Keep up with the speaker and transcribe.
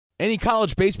Any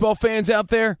college baseball fans out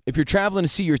there? If you're traveling to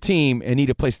see your team and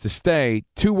need a place to stay,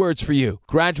 2 words for you: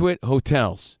 Graduate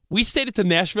Hotels. We stayed at the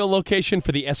Nashville location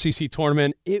for the SEC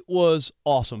tournament. It was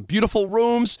awesome. Beautiful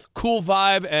rooms, cool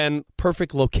vibe, and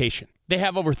perfect location. They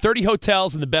have over 30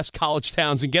 hotels in the best college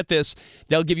towns, and get this,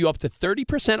 they'll give you up to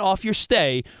 30% off your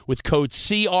stay with code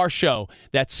CRSHOW.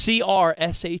 That's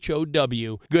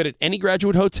CRSHOW. Good at any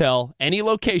Graduate Hotel, any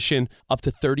location, up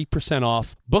to 30%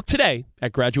 off. Book today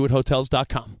at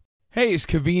graduatehotels.com. Hey, it's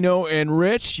Covino and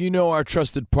Rich. You know our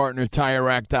trusted partner,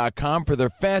 TireRack.com, for their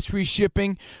fast free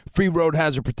shipping, free road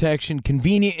hazard protection,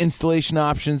 convenient installation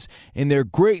options, and their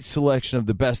great selection of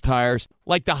the best tires.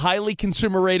 Like the highly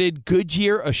consumer-rated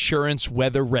Goodyear Assurance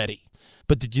Weather Ready.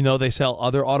 But did you know they sell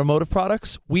other automotive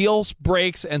products? Wheels,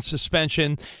 brakes, and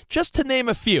suspension, just to name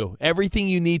a few. Everything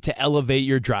you need to elevate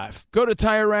your drive. Go to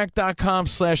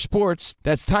TireRack.com/sports.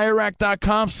 That's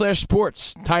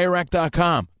TireRack.com/sports.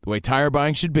 TireRack.com, the way tire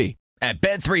buying should be. At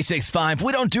Bet365,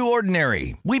 we don't do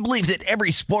ordinary. We believe that every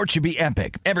sport should be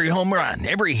epic. Every home run,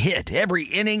 every hit, every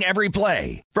inning, every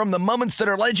play. From the moments that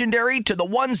are legendary to the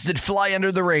ones that fly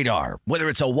under the radar. Whether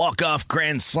it's a walk-off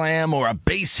grand slam or a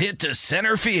base hit to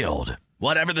center field.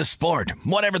 Whatever the sport,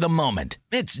 whatever the moment.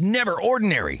 It's never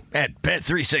ordinary at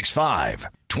Bet365.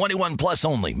 21 plus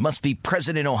only. Must be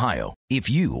present in Ohio. If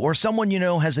you or someone you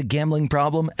know has a gambling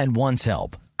problem and wants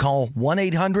help, call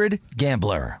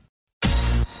 1-800-GAMBLER.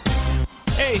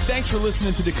 Hey, thanks for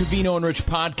listening to the Covino and Rich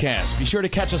podcast. Be sure to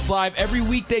catch us live every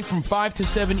weekday from 5 to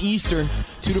 7 Eastern,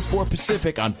 2 to 4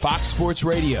 Pacific on Fox Sports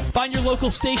Radio. Find your local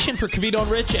station for Covino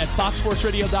and Rich at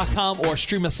foxsportsradio.com or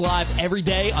stream us live every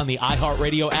day on the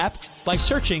iHeartRadio app by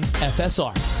searching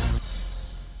FSR.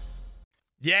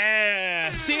 Yeah,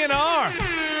 CNR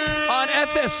on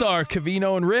FSR.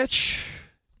 Covino and Rich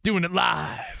doing it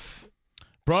live.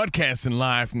 Broadcasting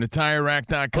live from the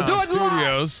TireRack.com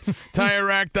studios.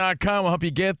 TireRack.com will help you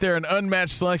get there. An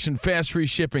unmatched selection, fast free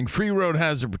shipping, free road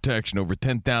hazard protection, over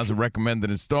 10,000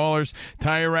 recommended installers.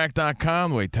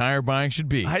 TireRack.com, the way tire buying should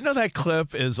be. I know that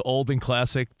clip is old and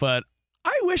classic, but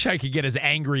I wish I could get as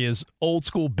angry as old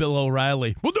school Bill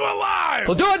O'Reilly. We'll do it live!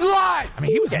 We'll do it live! I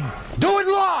mean, he was... Do it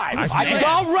live!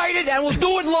 I'll write it and we'll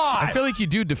do it live! I feel like you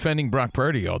do defending Brock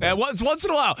Purdy all day. Yeah, once in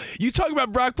a while. You talk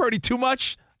about Brock Purdy too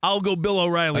much, I'll go Bill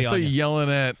O'Reilly I saw you yelling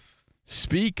at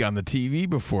Speak on the TV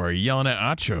before, yelling at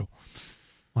Acho.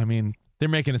 I mean, they're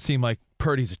making it seem like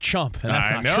Purdy's a chump, and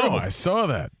that's not true. I saw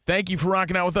that. Thank you for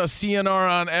rocking out with us, CNR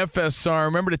on FSR.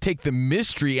 Remember to take the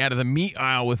mystery out of the meat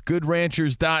aisle with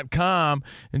GoodRanchers.com.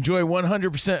 Enjoy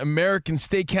 100% American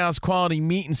steakhouse quality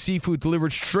meat and seafood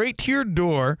delivered straight to your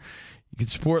door. You can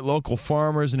support local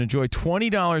farmers and enjoy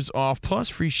 $20 off plus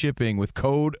free shipping with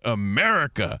code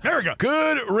AMERICA.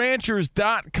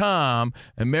 GoodRanchers.com.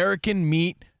 American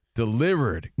meat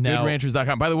delivered. Now,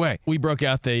 GoodRanchers.com. By the way, we broke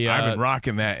out the... I've been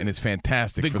rocking that, and it's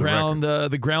fantastic.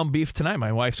 The ground beef tonight.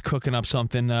 My wife's cooking up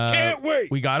something. Can't wait.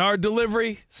 We got our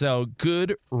delivery, so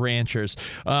Good Ranchers.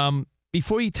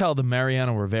 Before you tell the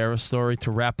Mariano Rivera story to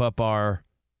wrap up our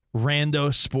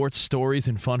rando sports stories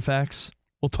and fun facts,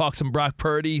 we'll talk some Brock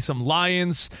Purdy, some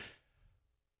Lions,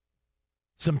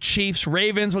 some Chiefs,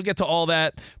 Ravens. We'll get to all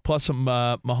that, plus some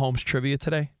Mahomes trivia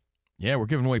today. Yeah, we're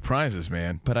giving away prizes,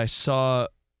 man. But I saw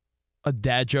a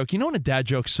dad joke. You know when a dad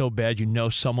joke's so bad, you know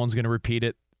someone's going to repeat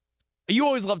it? You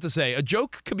always love to say, a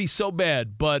joke could be so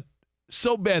bad, but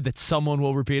so bad that someone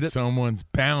will repeat it. Someone's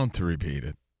bound to repeat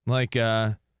it. Like,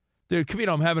 dude,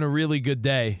 Covino, I'm having a really good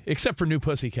day, except for New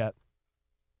Pussycat.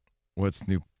 What's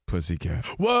New Pussycat?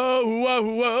 Whoa, whoa,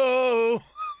 whoa. All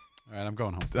right, I'm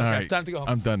going home. All right, time to go home.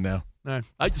 I'm done now. All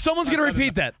right. Someone's going to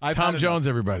repeat that. Tom Jones,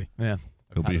 everybody. Yeah.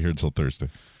 He'll be here until Thursday.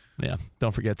 Yeah.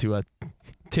 Don't forget to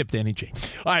tip Danny G.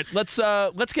 All right, let's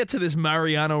get to this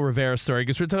Mariano Rivera story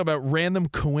because we're talking about random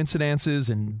coincidences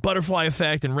and butterfly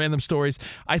effect and random stories.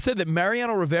 I said that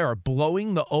Mariano Rivera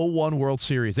blowing the 0-1 World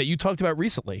Series that you talked about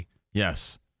recently.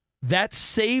 Yes. That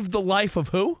saved the life of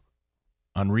who?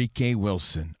 Enrique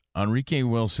Wilson.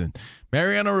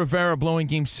 Mariano Rivera blowing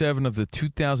Game 7 of the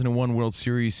 2001 World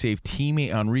Series saved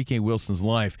teammate Enrique Wilson's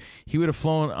life. He would have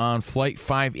flown on Flight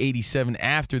 587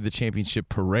 after the championship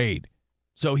parade.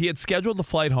 So he had scheduled the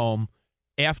flight home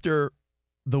after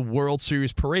the World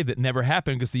Series parade that never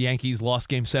happened because the Yankees lost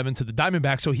Game 7 to the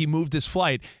Diamondbacks, so he moved his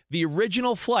flight. The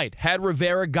original flight, had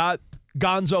Rivera got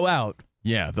Gonzo out,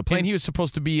 yeah, the plane he was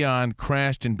supposed to be on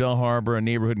crashed in Bell Harbor, a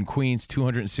neighborhood in Queens.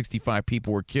 265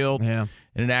 people were killed in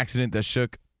an accident that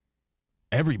shook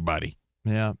everybody.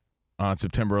 Yeah, on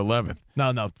September 11th.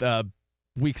 No,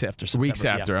 weeks after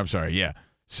September. I'm sorry, yeah.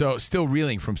 So still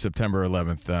reeling from September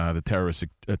 11th, the terrorist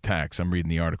attacks. I'm reading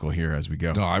the article here as we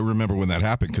go. No, I remember when that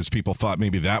happened because people thought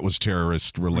maybe that was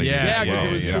terrorist related. Yeah, because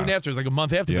well. it was soon after. It was like a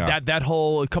month after. Yeah. But that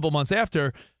whole couple months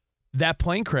after that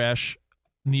plane crash,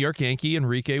 New York Yankee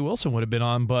Enrique Wilson would have been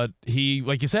on, but he,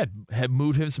 like you said, had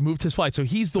moved his flight. So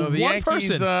he's the one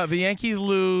person. The Yankees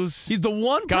lose. He's the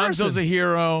one person. Gonzo's a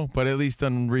hero, but at least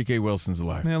Enrique Wilson's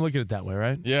alive. Man, look at it that way,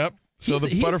 right? Yep. So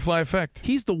the butterfly effect.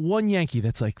 He's the one Yankee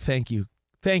that's like, thank you,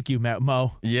 Matt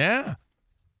Mo. Yeah.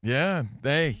 Yeah.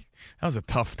 That was a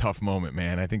tough moment,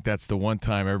 man. I think that's the one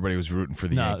time everybody was rooting for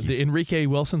the Yankees. The Enrique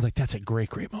Wilson's like, that's a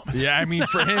great moment. Yeah, I mean,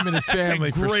 for him and his family,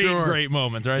 that's a great, for sure. Great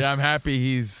moment, right? Yeah, I'm happy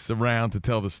he's around to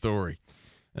tell the story.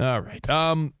 All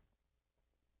right.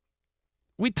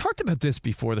 We talked about this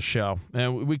before the show,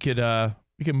 and we could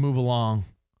move along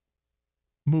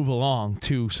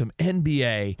to some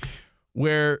NBA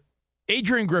where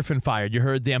Adrian Griffin fired. You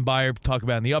heard Dan Beyer talk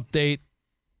about in the update.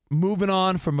 Moving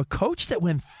on from a coach that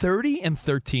went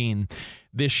 30-13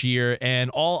 this year, and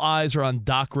all eyes are on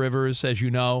Doc Rivers, as you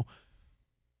know.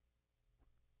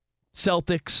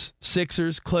 Celtics,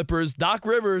 Sixers, Clippers. Doc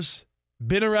Rivers,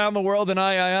 been around the world in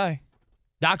III.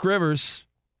 Doc Rivers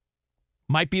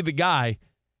might be the guy.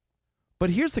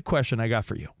 But here's the question I got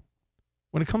for you.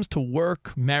 When it comes to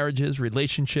work, marriages,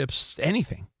 relationships,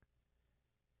 anything,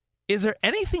 is there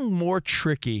anything more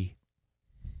tricky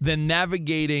than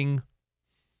navigating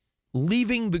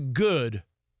leaving the good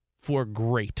for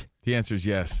great? The answer is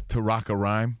yes. To rock a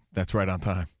rhyme, that's right on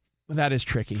time. That is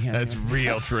tricky. Yeah, That's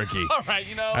real tricky. All right,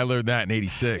 I learned that in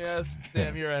 86. Yes,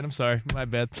 damn, you're right. I'm sorry. My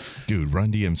bad. Dude,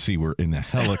 Run DMC were in the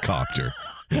helicopter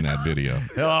in that video.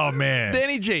 Oh, man.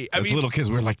 Danny G. As little kids,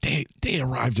 we were like, they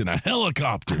arrived in a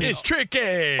helicopter. It's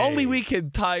tricky. Only we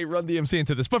can tie Run DMC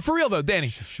into this. But for real, though,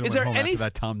 Danny, is there any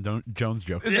that Tom Jones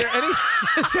joke? Is there any?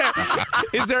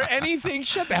 Is there anything?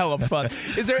 Shut the hell up, Spud.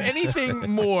 Is there anything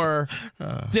more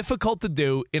difficult to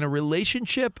do in a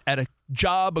relationship, at a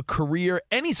job, a career,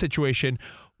 any situation,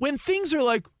 when things are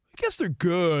like, I guess they're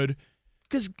good?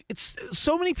 Because it's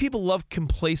so many people love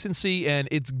complacency and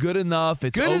it's good enough.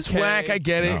 It's good okay. as whack. I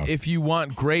get it No. if you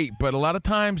want great, but a lot of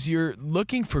times you're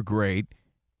looking for great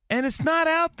and it's not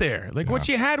out there. Like what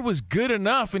you had was good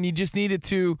enough and you just needed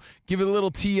to give it a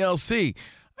little TLC.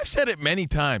 I've said it many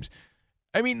times.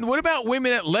 I mean, what about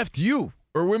women that left you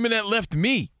or women that left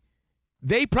me?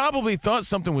 They probably thought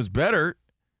something was better.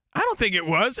 I don't think it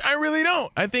was. I really don't.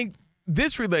 I think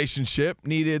this relationship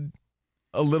needed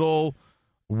a little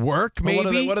work, maybe.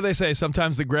 Well, what do they say?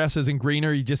 Sometimes the grass isn't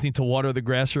greener. You just need to water the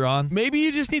grass you're on. Maybe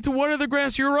you just need to water the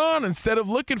grass you're on instead of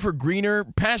looking for greener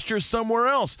pastures somewhere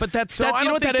else. But that's so that, I you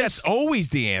know don't what think that that's is? always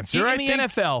the answer. In the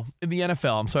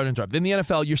NFL, I'm sorry to interrupt. In the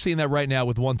NFL, you're seeing that right now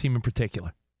with one team in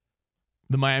particular,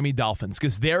 the Miami Dolphins,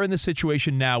 because they're in the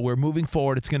situation now where moving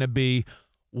forward, it's going to be,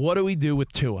 what do we do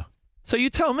with Tua? So you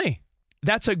tell me.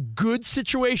 That's a good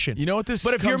situation. You know what this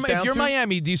But if comes down you're to?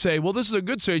 Miami, do you say, well, this is a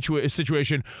good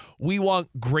situation. We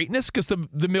want greatness because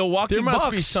the Milwaukee There must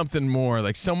Bucks. be something more.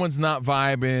 Like someone's not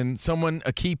vibing,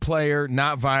 a key player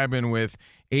not vibing with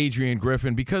Adrian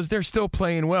Griffin because they're still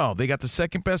playing well. They got the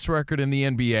second best record in the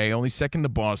NBA, only second to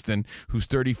Boston, who's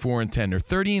 34-10. They're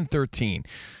 30-13.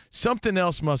 Something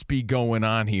else must be going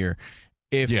on here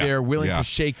if they're willing to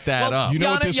shake that up. You know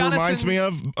what Giannis- this reminds me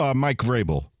of? Mike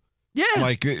Vrabel. Yeah.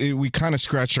 Like, we kind of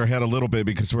scratched our head a little bit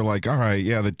because we're like, all right,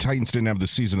 yeah, the Titans didn't have the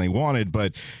season they wanted,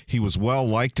 but he was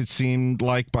well-liked, it seemed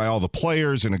like, by all the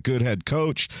players and a good head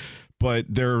coach. But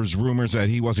there's rumors that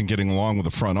he wasn't getting along with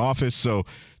the front office. So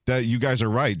that you guys are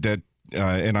right. That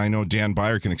and I know Dan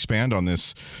Beyer can expand on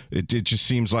this. It just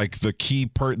seems like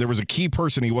there was a key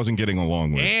person he wasn't getting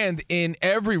along with. And in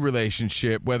every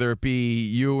relationship, whether it be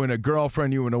you and a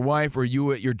girlfriend, you and a wife, or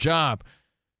you at your job,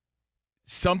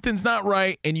 something's not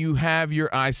right and you have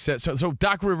your eyes set. So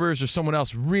Doc Rivers or someone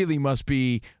else really must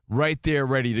be right there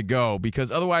ready to go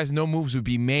because otherwise no moves would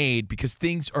be made because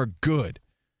things are good.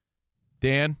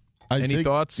 Dan, any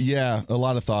thoughts? Yeah, a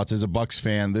lot of thoughts. As a Bucks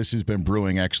fan, this has been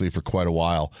brewing actually for quite a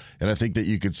while. And I think that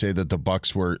you could say that the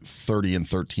Bucks were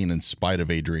 30-13 in spite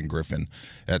of Adrian Griffin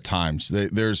at times.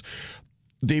 There's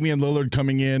Damian Lillard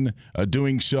coming in,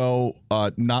 doing so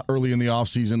not early in the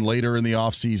offseason, later in the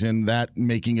offseason, that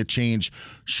making a change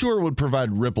sure would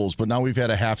provide ripples, but now we've had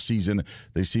a half season.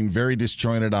 They seem very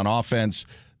disjointed on offense.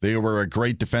 They were a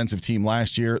great defensive team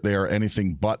last year. They are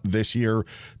anything but this year,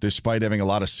 despite having a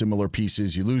lot of similar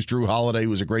pieces. You lose Drew Holiday, who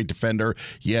was a great defender.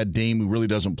 You had Dame, who really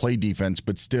doesn't play defense,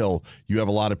 but still, you have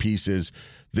a lot of pieces.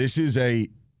 This is a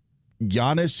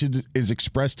Giannis has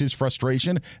expressed his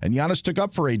frustration, and Giannis took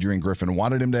up for Adrian Griffin,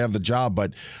 wanted him to have the job,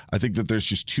 but I think that there's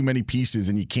just too many pieces,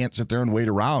 and you can't sit there and wait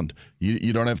around.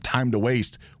 You don't have time to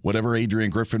waste. Whatever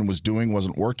Adrian Griffin was doing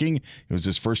wasn't working. It was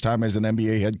his first time as an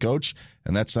NBA head coach,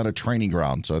 and that's not a training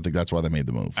ground, so I think that's why they made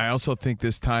the move. I also think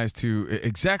this ties to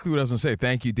exactly what I was going to say.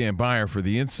 Thank you, Dan Beyer, for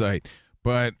the insight.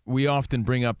 But we often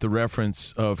bring up the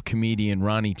reference of comedian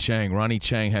Ronnie Chang. Ronnie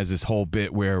Chang has this whole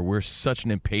bit where we're such an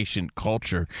impatient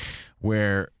culture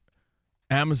where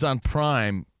Amazon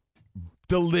Prime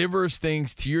delivers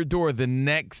things to your door the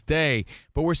next day,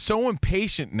 but we're so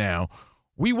impatient now.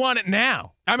 We want it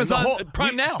now. Amazon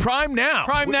Prime now. Prime now.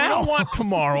 Prime We now. don't want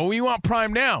tomorrow. We want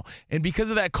Prime now. And because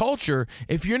of that culture,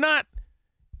 if you're not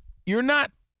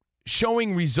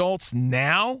showing results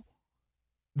now,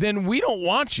 then we don't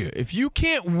want you. If you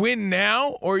can't win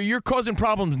now or you're causing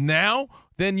problems now,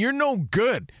 then you're no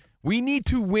good. We need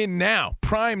to win now.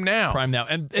 Prime now. Prime now.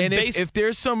 And if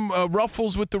there's some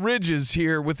ruffles with the ridges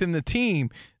here within the team,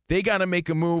 they got to make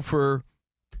a move for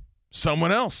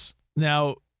someone else.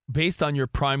 Now, based on your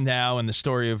Prime now and the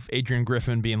story of Adrian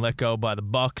Griffin being let go by the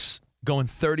Bucks, going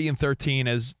 30-13,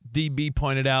 as DB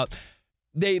pointed out,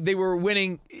 they were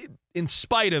winning in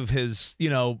spite of his,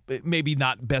 maybe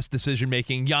not best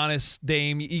decision-making. Giannis,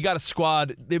 Dame, you got a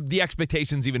squad. The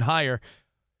expectation's even higher.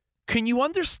 Can you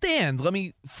understand? Let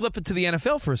me flip it to the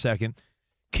NFL for a second.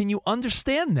 Can you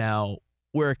understand now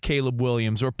where Caleb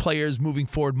Williams or players moving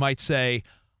forward might say,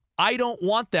 I don't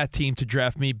want that team to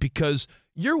draft me because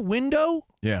your window,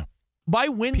 my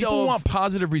window, people want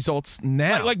positive results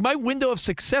now. Like my window of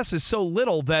success is so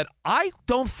little that I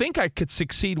don't think I could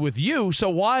succeed with you. So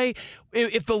why,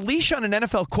 if the leash on an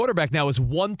NFL quarterback now is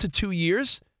 1 to 2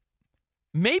 years,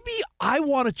 maybe I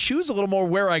want to choose a little more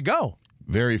where I go.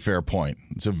 Very fair point.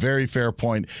 It's a very fair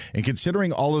point. And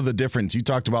considering all of the difference, you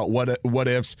talked about what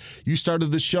ifs. You started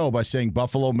the show by saying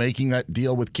Buffalo making that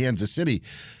deal with Kansas City.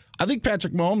 I think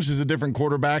Patrick Mahomes is a different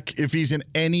quarterback if he's in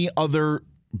any other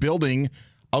building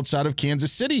outside of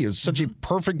Kansas City. It's such a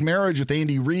perfect marriage with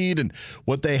Andy Reid and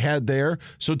what they had there.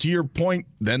 So to your point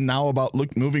then now about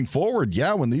moving forward,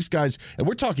 when these guys, and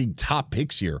we're talking top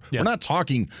picks here. Yeah. We're not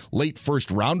talking late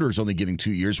first rounders only getting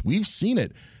 2 years. We've seen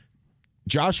it.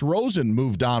 Josh Rosen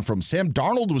moved on from Sam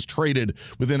Darnold was traded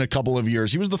within a couple of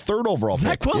years. He was the third overall pick.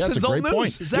 Zach Wilson's that's a great old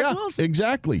point. news. Zach Wilson.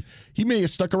 Exactly. He may have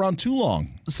stuck around too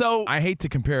long. So I hate to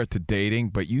compare it to dating,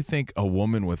 but you think a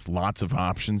woman with lots of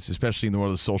options, especially in the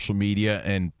world of social media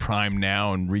and Prime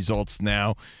now and results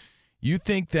now, you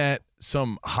think that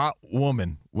some hot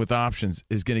woman with options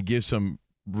is going to give some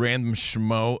random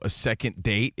schmo a second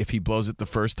date if he blows it the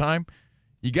first time?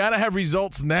 You got to have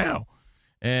results now.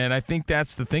 And I think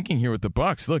that's the thinking here with the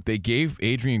Bucks. Look, they gave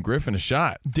Adrian Griffin a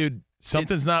shot. Dude,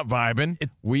 something's not vibing.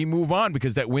 We move on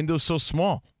because that window's so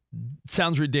small.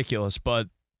 Sounds ridiculous, but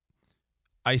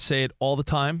I say it all the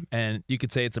time, and you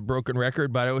could say it's a broken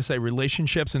record, but I always say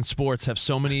relationships in sports have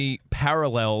so many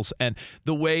parallels, and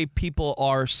the way people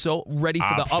are so ready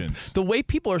for the way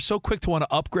people are so quick to want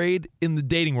to upgrade in the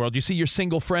dating world. You see your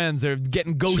single friends, they're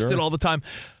getting ghosted all the time.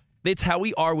 It's how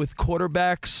we are with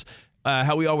quarterbacks,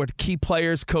 how we are with key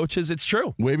players, coaches. It's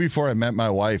true. Way before I met my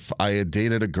wife, I had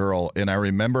dated a girl, and I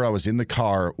remember I was in the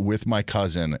car with my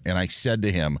cousin, and I said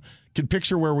to him, "Can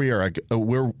picture where we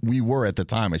were at the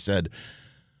time." I said,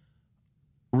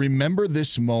 "Remember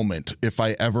this moment if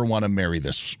I ever want to marry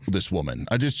this woman.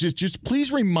 I just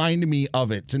please remind me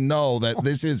of it to know that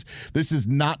this is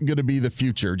not going to be the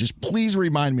future. Just please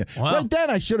remind me." Wow. Right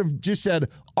then I should have just said,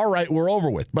 "All right, we're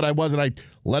over with." But I wasn't. I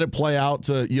let it play out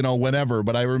to, whenever.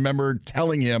 But I remember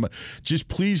telling him, "Just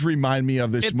please remind me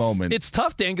of this moment." It's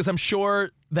tough, Dan, because I'm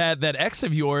sure that ex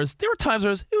of yours, there were times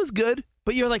where it was good,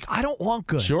 but you're like, I don't want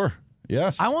good. Sure.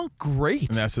 Yes. I want great.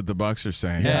 And that's what the Bucks are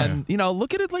saying. Yeah. And,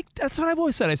 look at it like that's what I've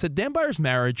always said. I said Dan Beyer's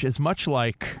marriage is much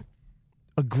like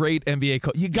a great NBA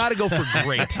coach. You got to go for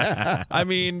great. I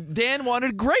mean, Dan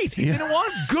wanted great. He didn't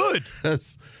want good.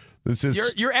 This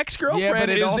is your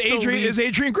ex-girlfriend is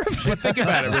Adrian Griffin. But think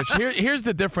about it, Rich. Here's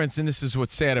the difference, and this is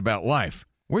what's sad about life.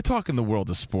 We're talking the world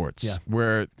of sports,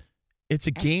 where it's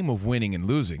a game of winning and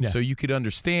losing. So you could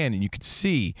understand and you could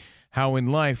see how in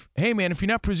life, hey, man, if you're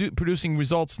not producing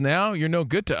results now, you're no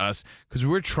good to us because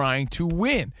we're trying to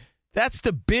win. That's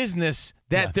the business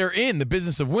that they're in, the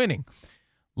business of winning.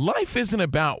 Life isn't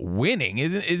about winning.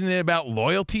 Isn't it about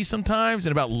loyalty sometimes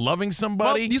and about loving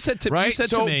somebody? Well, you said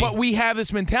to me. But we have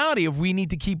this mentality of we need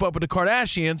to keep up with the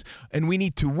Kardashians and we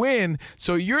need to win.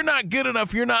 So you're not good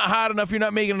enough. You're not hot enough. You're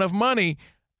not making enough money.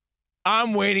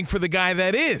 I'm waiting for the guy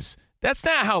that is. That's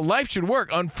not how life should work.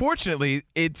 Unfortunately,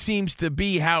 it seems to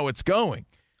be how it's going.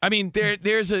 I mean,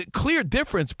 there's a clear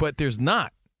difference, but there's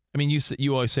not. I mean,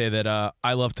 you always say that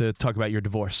I love to talk about your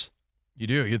divorce. You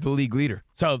do. You're the league leader.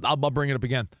 So I'll bring it up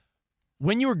again.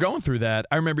 When you were going through that,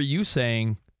 I remember you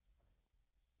saying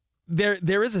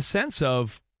there is a sense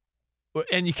of,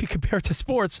 and you can compare it to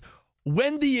sports,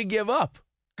 when do you give up?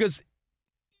 Because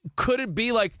could it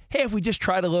be like, hey, if we just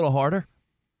tried a little harder?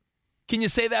 Can you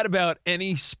say that about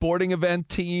any sporting event,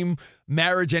 team,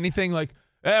 marriage, anything? Like,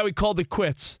 we called it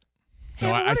quits. No,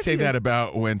 Hey, I say that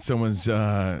about when someone's doing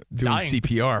Dying.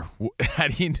 CPR. How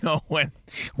do you know when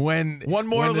One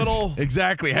more when little-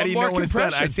 exactly? How one do you more know when it's done?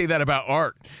 compression. I say that about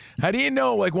art. How do you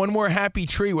know like one more happy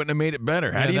tree wouldn't have made it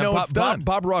better? How do you know it's done?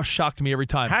 Bob Ross shocked me every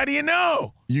time. How do you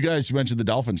know? You guys mentioned the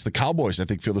Dolphins. The Cowboys, I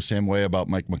think, feel the same way about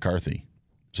Mike McCarthy.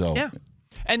 So Yeah.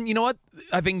 And you know what?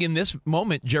 I think in this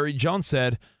moment, Jerry Jones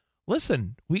said,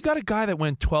 listen, we got a guy that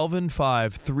went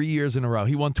 12-5 3 years in a row.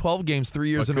 He won 12 games 3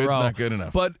 years But in a good's row. not good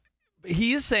enough. But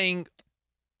he is saying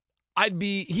he'd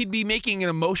be making an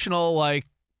emotional, like,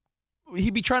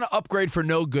 he'd be trying to upgrade for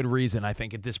no good reason, I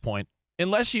think, at this point.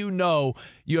 Unless you know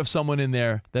you have someone in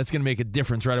there that's going to make a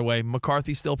difference right away.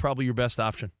 McCarthy's still probably your best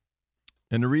option.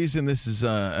 And the reason this is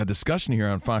a discussion here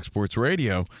on Fox Sports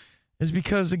Radio is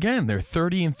because, again, they're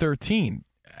 30-13.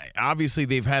 Obviously,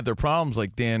 they've had their problems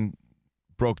like Dan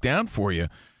broke down for you,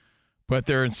 but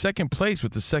they're in second place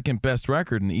with the second best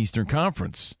record in the Eastern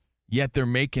Conference. Yet they're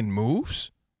making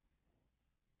moves.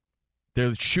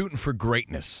 They're shooting for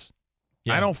greatness.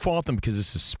 Yeah. I don't fault them because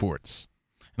this is sports.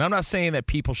 And I'm not saying that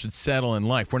people should settle in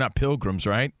life. We're not pilgrims,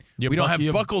 right? We don't have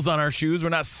buckles on our shoes. We're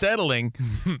not settling.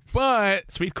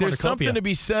 But Sweet there's something cornucopia. to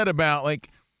be said about, like,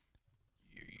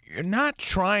 you're not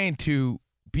trying to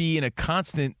be in a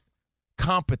constant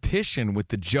competition with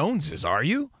the Joneses, are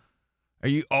you? Are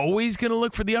you always going to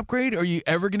look for the upgrade? Are you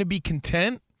ever going to be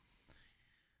content?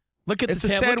 Look at It's a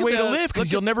sad way to live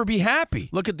because you'll never be happy.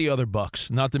 Look at the other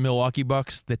Bucks, not the Milwaukee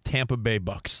Bucks, the Tampa Bay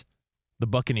Bucks, the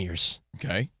Buccaneers.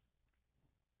 Okay.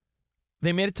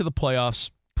 They made it to the playoffs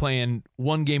playing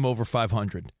one game over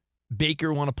 500.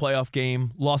 Baker won a playoff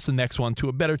game, lost the next one to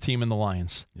a better team in the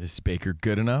Lions. Is Baker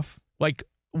good enough? Like,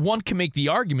 one can make the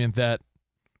argument that,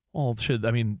 well, should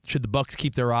the Bucks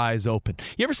keep their eyes open?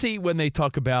 You ever see when they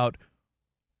talk about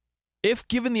if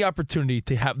given the opportunity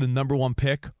to have the number one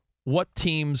pick, what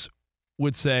teams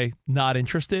would say not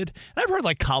interested? And I've heard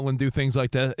like Colin do things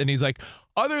like that, and he's like,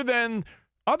 other than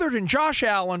Josh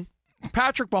Allen,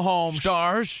 Patrick Mahomes,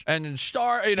 Stars. and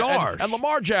Stars. and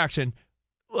Lamar Jackson,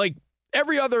 like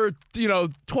every other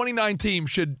 29 team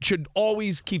should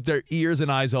always keep their ears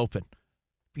and eyes open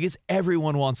because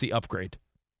everyone wants the upgrade.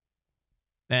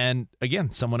 And again,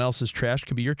 someone else's trash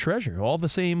could be your treasure. All the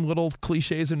same little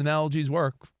cliches and analogies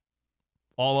work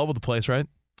all over the place, right?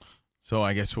 So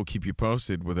I guess we'll keep you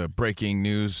posted with a breaking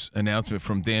news announcement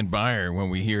from Dan Byer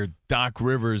when we hear Doc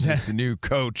Rivers is the new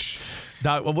coach.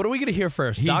 Doc, well, what are we going to hear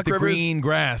first? He's Doc the Rivers, green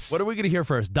grass. What are we going to hear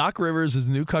first? Doc Rivers is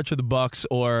the new coach of the Bucks,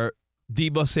 or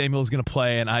Deebo Samuel is going to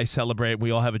play and I celebrate. We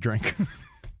all have a drink.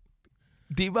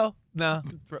 Deebo? No.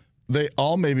 they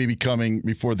all may be coming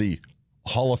before the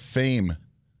Hall of Fame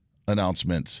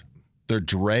announcements. They're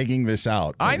dragging this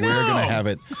out. I know. We're going to have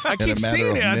it I in keep a matter seeing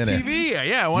of it on minutes. TV.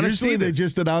 Yeah, I want to see Usually they this.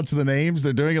 just announce the names.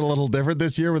 They're doing it a little different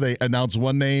this year where they announce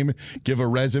one name, give a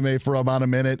resume for about a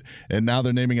minute, and now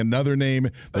they're naming another name.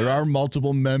 There are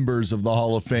multiple members of the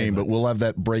Hall of Fame, but we'll have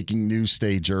that breaking news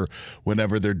stager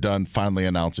whenever they're done finally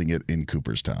announcing it in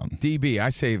Cooperstown. DB, I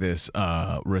say this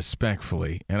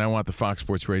respectfully, and I want the Fox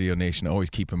Sports Radio Nation to always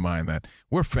keep in mind that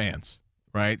we're fans,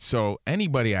 right? So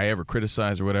anybody I ever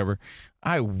criticize or whatever,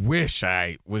 I wish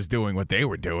I was doing what they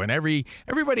were doing.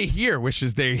 Everybody here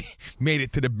wishes they made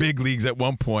it to the big leagues at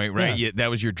one point, right? Yeah.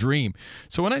 That was your dream.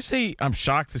 So when I say I'm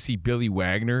shocked to see Billy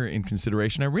Wagner in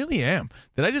consideration, I really am.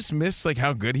 Did I just miss like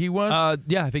how good he was?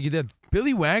 Yeah, I think you did.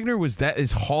 Billy Wagner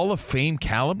is Hall of Fame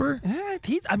caliber?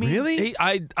 Really?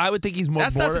 I would think he's more.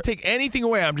 That's not to take anything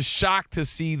away. I'm just shocked to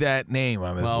see that name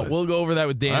on this Well, list. we'll go over that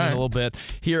with Dan All in right. a little bit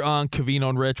here on Covino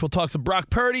and Rich. We'll talk some Brock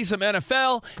Purdy, some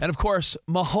NFL, and of course,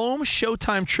 Mahomes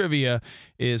Showtime Trivia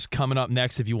is coming up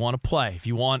next if you want to play. If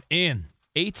you want in,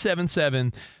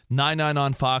 877-99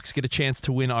 on Fox. Get a chance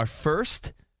to win our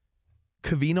first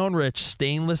Covino and Rich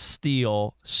stainless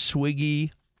steel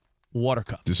Swiggy water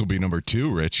cup. This will be number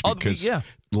 2, Rich, because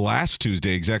last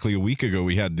Tuesday, exactly a week ago,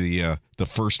 we had the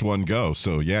first one go.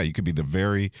 So, yeah, you could be the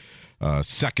very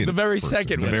second. The very person.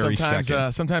 second. The very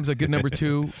second. Sometimes a good number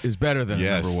 2 is better than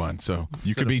Yes. a number 1. So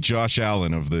You could be Josh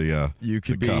Allen of the you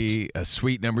could the be a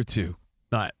sweet number 2.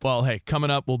 All right. Well, hey, coming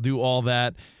up, we'll do all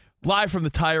that live from the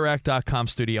TireRack.com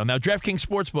studio. Now, DraftKings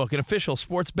Sportsbook, an official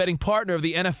sports betting partner of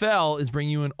the NFL, is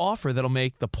bringing you an offer that'll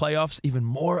make the playoffs even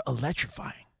more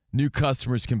electrifying. New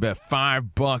customers can bet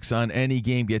 $5 on any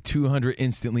game, get $200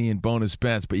 instantly in bonus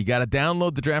bets. But you got to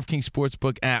download the DraftKings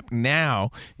Sportsbook app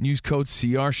now and use code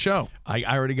CRSHOW. I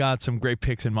already got some great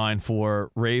picks in mind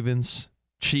for Ravens,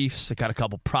 Chiefs. I got a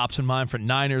couple props in mind for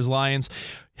Niners, Lions.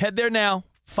 Head there now.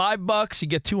 $5, you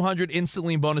get $200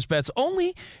 instantly in bonus bets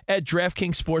only at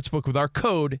DraftKings Sportsbook with our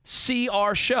code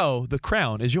CRSHOW. The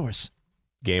crown is yours.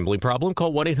 Gambling problem?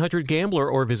 Call 1-800-GAMBLER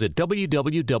or visit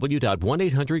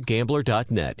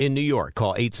www.1800gambler.net. In New York,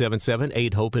 call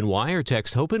 877-8-HOPE-NY or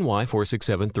text HOPE-NY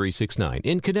 467-369.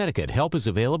 In Connecticut, help is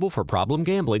available for problem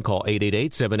gambling. Call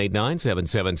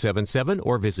 888-789-7777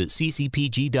 or visit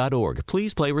ccpg.org.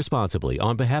 Please play responsibly.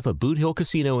 On behalf of Boot Hill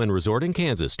Casino and Resort in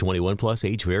Kansas, 21 plus,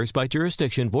 age varies by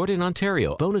jurisdiction, void in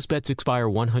Ontario. Bonus bets expire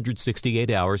 168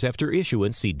 hours after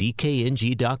issuance. See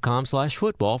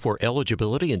dkng.com/football for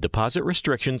eligibility and deposit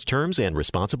restrictions, terms, and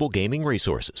responsible gaming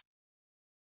resources.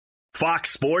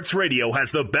 Fox Sports Radio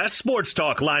has the best sports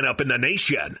talk lineup in the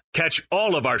nation. Catch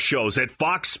all of our shows at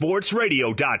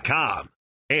foxsportsradio.com.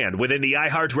 And within the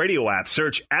iHeartRadio app,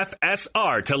 search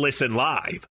FSR to listen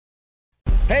live.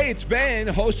 Hey, it's Ben,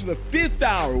 host of The Fifth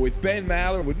Hour with Ben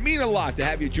Maller. It would mean a lot to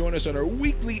have you join us on our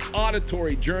weekly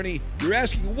auditory journey. You're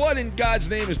asking, what in God's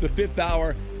name is The Fifth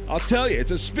Hour? I'll tell you,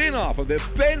 it's a spin-off of the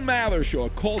Ben Maller Show, a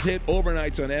cult hit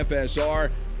overnights on FSR.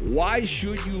 Why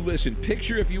should you listen?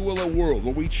 Picture, if you will, a world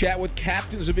where we chat with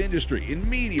captains of industry in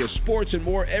media, sports, and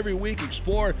more every week.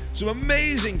 Explore some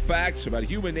amazing facts about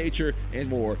human nature and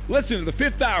more. Listen to The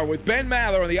Fifth Hour with Ben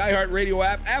Maller on the iHeartRadio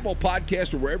app, Apple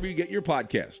Podcast, or wherever you get your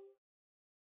podcasts.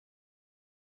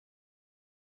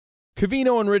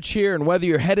 Covino and Rich here, and whether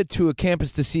you're headed to a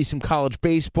campus to see some college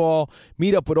baseball,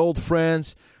 meet up with old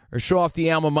friends, or show off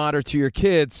the alma mater to your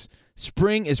kids,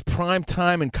 spring is prime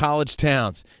time in college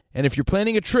towns. And if you're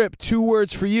planning a trip, 2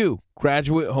 words for you: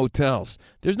 Graduate Hotels.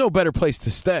 There's no better place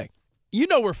to stay. You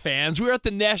know we're fans. We were at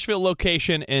the Nashville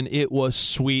location, and it was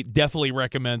sweet. Definitely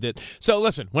recommend it. So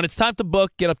listen, when it's time to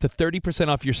book, get up to 30%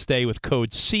 off your stay with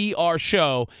code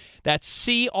CRSHOW. That's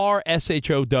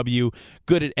CRSHOW.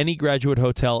 Good at any Graduate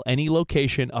Hotel, any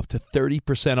location, up to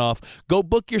 30% off. Go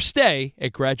book your stay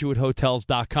at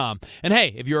graduatehotels.com. And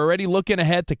hey, if you're already looking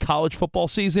ahead to college football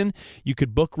season, you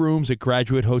could book rooms at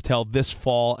Graduate Hotel this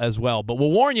fall as well. But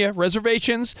we'll warn you,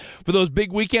 reservations for those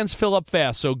big weekends fill up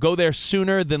fast, so go there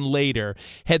sooner than later.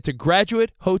 Head to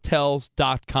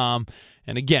graduatehotels.com.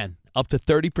 And again, up to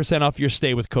 30% off your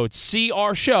stay with code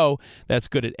CRSHOW. That's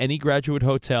good at any Graduate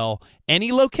Hotel,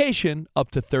 any location,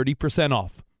 up to 30%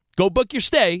 off. Go book your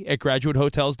stay at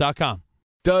graduatehotels.com.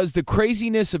 Does the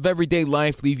craziness of everyday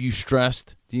life leave you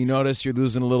stressed? Do you notice you're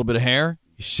losing a little bit of hair?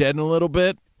 You're shedding a little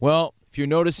bit? Well, if you're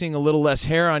noticing a little less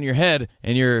hair on your head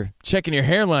and you're checking your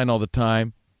hairline all the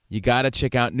time, you got to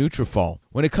check out Nutrafol.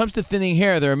 When it comes to thinning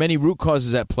hair, there are many root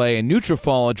causes at play, and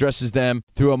Nutrafol addresses them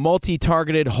through a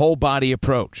multi-targeted whole-body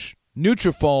approach.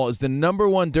 Nutrafol is the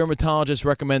 #1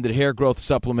 dermatologist-recommended hair growth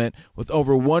supplement, with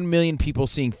over 1 million people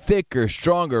seeing thicker,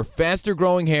 stronger,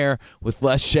 faster-growing hair with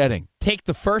less shedding. Take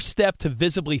the first step to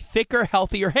visibly thicker,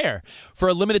 healthier hair. For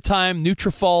a limited time,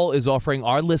 Nutrafol is offering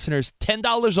our listeners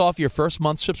 $10 off your first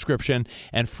month subscription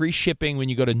and free shipping when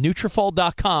you go to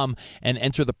Nutrafol.com and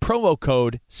enter the promo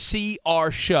code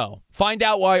CRSHOW. Find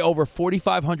out why over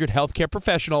 4,500 healthcare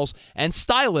professionals and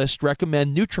stylists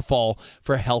recommend Nutrafol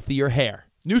for healthier hair.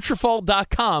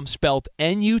 Nutrafol.com, spelled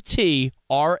Nutrafol.com,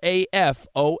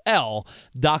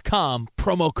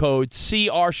 promo code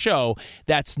CRSHOW.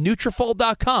 That's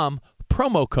Nutrafol.com,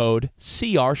 promo code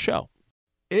CRSHOW.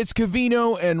 It's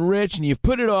Covino and Rich, and you've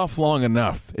put it off long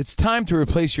enough. It's time to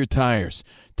replace your tires.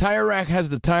 Tire Rack has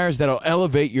the tires that'll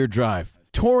elevate your drive.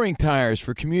 Touring tires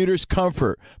for commuters'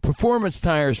 comfort, performance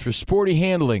tires for sporty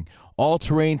handling,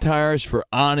 all-terrain tires for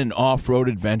on- and off-road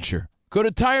adventure. Go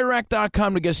to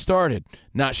TireRack.com to get started.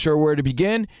 Not sure where to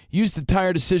begin? Use the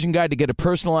Tire Decision Guide to get a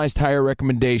personalized tire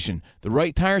recommendation. The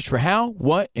right tires for how,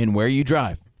 what, and where you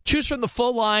drive. Choose from the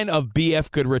full line of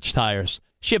BF Goodrich tires.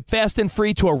 Ship fast and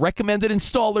free to a recommended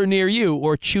installer near you,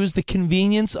 or choose the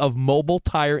convenience of mobile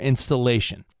tire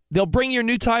installation. They'll bring your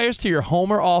new tires to your home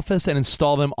or office and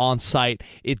install them on site.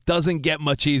 It doesn't get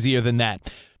much easier than that.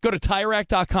 Go to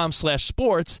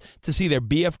TireRack.com/sports to see their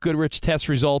BF Goodrich test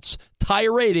results,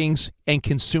 tire ratings, and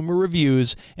consumer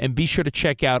reviews, and be sure to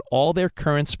check out all their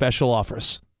current special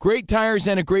offers. Great tires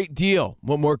and a great deal.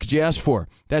 What more could you ask for?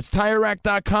 That's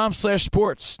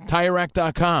TireRack.com/sports.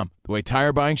 TireRack.com, the way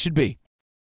tire buying should be.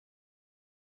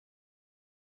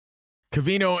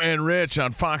 Covino and Rich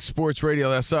on Fox Sports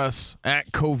Radio. That's us,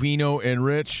 at Covino and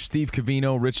Rich. Steve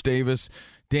Covino, Rich Davis,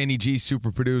 Danny G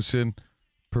super producing.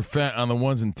 Perfect on the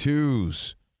ones and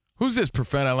twos. Who's this,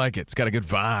 Perfett? I like it. It's got a good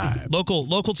vibe.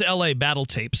 Local to L.A. Battle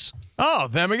Tapes. Oh,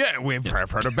 them again.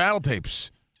 I've heard of Battle Tapes.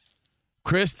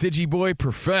 Chris Digiboy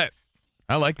Perfett.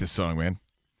 I like this song, man.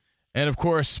 And, of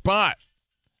course, Spot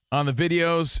on the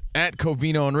videos at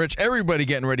Covino and Rich. Everybody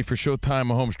getting ready for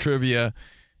Showtime Mahomes Trivia.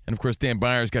 And, of course, Dan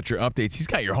Byers got your updates. He's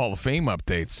got your Hall of Fame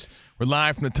updates. We're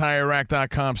live from the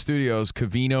TireRack.com studios.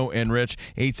 Covino and Rich,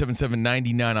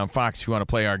 877-99 on Fox if you want to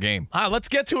play our game. Let's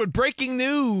get to it. Breaking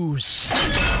news.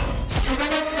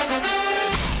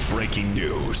 Breaking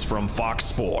news from Fox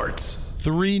Sports.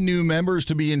 3 new members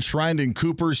to be enshrined in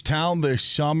Cooperstown this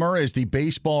summer as the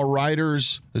Baseball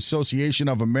Writers Association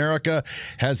of America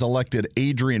has elected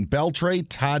Adrian Beltre,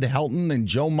 Todd Helton, and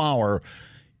Joe Mauer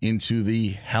into the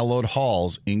hallowed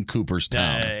halls in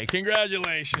Cooperstown. Hey,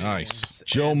 congratulations. Nice.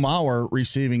 Joe Mauer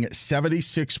receiving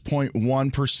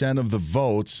 76.1% of the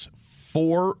votes,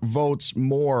 4 votes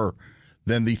more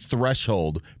than the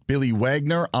threshold. Billy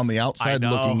Wagner on the outside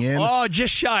looking in. Oh,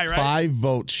 just shy, right? 5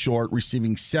 votes short,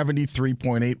 receiving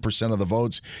 73.8% of the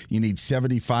votes. You need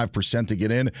 75% to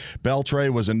get in.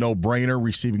 Beltre was a no-brainer,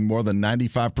 receiving more than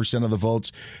 95% of the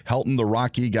votes. Helton, the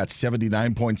Rocky, got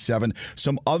 79.7%.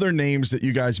 Some other names that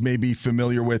you guys may be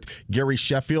familiar with. Gary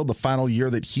Sheffield, the final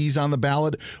year that he's on the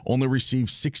ballot, only received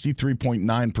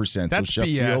 63.9%. So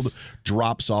Sheffield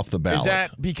drops off the ballot. Is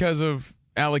that because of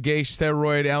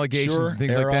steroid allegations and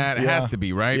things like that? It has to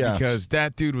be, right? Yes. Because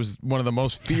that dude was one of the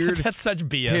most feared That's such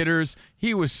BS. hitters.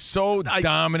 He was so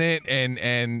dominant,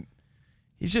 and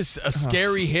he's just a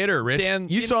scary hitter, Rich. Dan,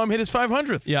 you saw him hit his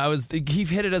 500th. Yeah, he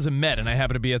hit it as a Met, and I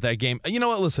happened to be at that game. You know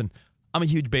what? Listen, I'm a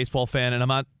huge baseball fan, and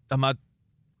I'm not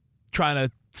trying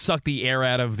to suck the air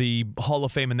out of the Hall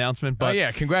of Fame announcement. But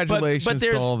congratulations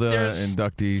to all the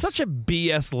inductees. Such a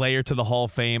BS layer to the Hall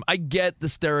of Fame. I get the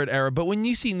steroid era, but when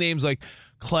you see names like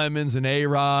Clemens and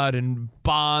A-Rod and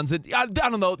Bonds, and I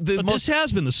don't know. This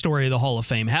has been the story of the Hall of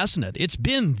Fame, hasn't it? It's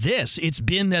been this. It's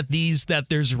been that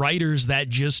there's writers that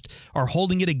just are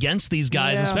holding it against these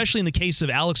guys, especially in the case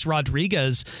of Alex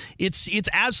Rodriguez. It's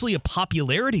absolutely a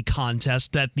popularity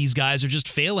contest that these guys are just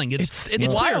failing. It's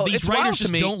wild. These writers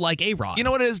just don't like A-Rod. You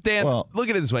know what it is, Dan? Look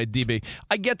at it this way, DB.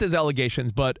 I get there's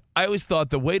allegations, but I always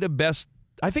thought the way to best.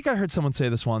 I think I heard someone say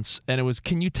this once, and it was,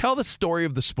 can you tell the story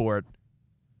of the sport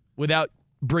without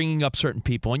bringing up certain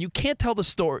people? And you can't tell the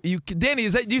story. Danny,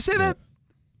 do you say that?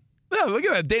 No, look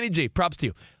at that. Danny G, props to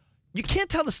you. You can't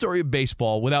tell the story of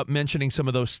baseball without mentioning some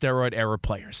of those steroid era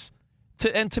players.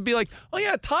 To be like, oh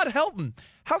yeah, Todd Helton.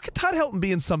 How could Todd Helton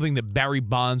be in something that Barry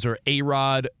Bonds or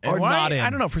A-Rod are not in? I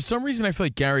don't know. For some reason, I feel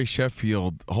like Gary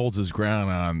Sheffield holds his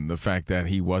ground on the fact that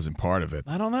he wasn't part of it.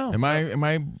 I don't know. Am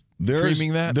I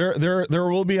dreaming that? There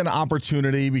will be an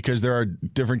opportunity because there are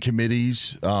different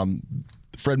committees.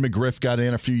 Fred McGriff got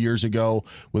in a few years ago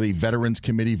with a veterans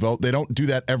committee vote. They don't do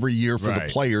that every year for the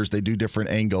players. They do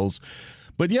different angles.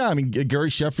 But yeah, I mean,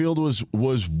 Gary Sheffield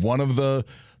was one of the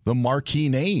marquee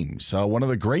names, one of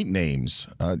the great names.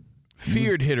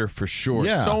 Feared hitter for sure.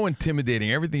 Yeah. So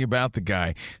intimidating. Everything about the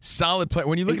guy. Solid player.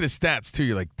 When you look at his stats, too,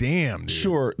 you're like, damn, dude.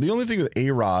 Sure. The only thing with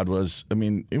A-Rod was, I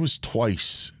mean, it was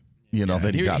twice,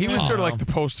 that he got He was pumped. sort of like the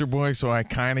poster boy, so I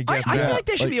kind of get that. I feel like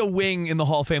there should be a wing in the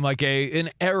Hall of Fame, like an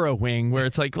era wing, where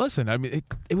it's like, listen, I mean,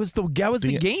 it was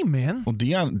the game, man. Well,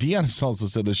 Deion has also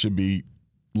said there should be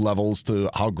levels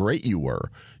to how great you were,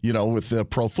 with the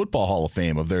Pro Football Hall of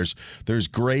Fame of there's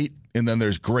great and then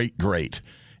there's great.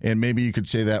 And maybe you could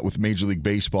say that with Major League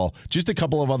Baseball. Just a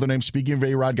couple of other names. Speaking of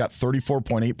A-Rod, got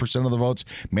 34.8% of the votes.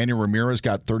 Manny Ramirez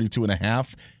got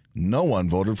 32.5%. No one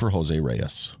voted for Jose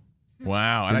Reyes.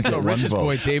 Wow. And I saw Rich's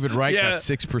boy David Wright got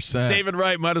 6%. David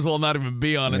Wright might as well not even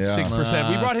be on it, 6%.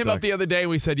 We brought him up the other day,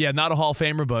 and we said, not a Hall of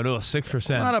Famer, but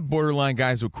 6%. A lot of borderline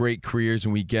guys with great careers,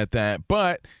 and we get that.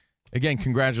 But, again,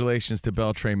 congratulations to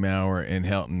Beltre, Mauer, and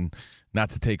Helton, not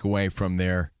to take away from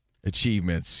their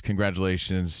achievements.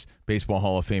 Congratulations, Baseball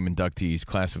Hall of Fame inductees,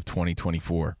 class of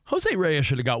 2024. Jose Reyes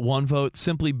should have got one vote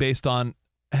simply based on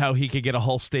how he could get a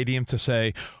whole stadium to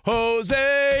say,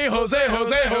 Jose, Jose,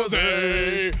 Jose,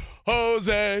 Jose,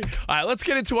 Jose. All right, let's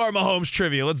get into our Mahomes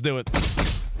trivia. Let's do it.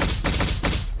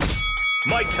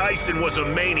 Mike Tyson was a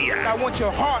maniac. I want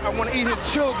your heart. I want to eat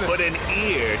his children. Put an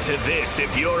ear to this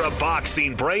if you're a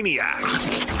boxing brainiac.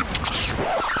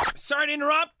 Sorry to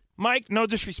interrupt. Mike, no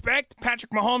disrespect.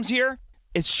 Patrick Mahomes here.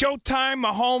 It's Showtime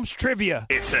Mahomes Trivia.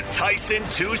 It's a Tyson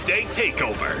Tuesday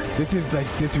takeover. This is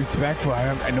disrespectful.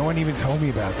 No one even told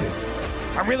me about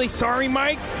this. I'm really sorry,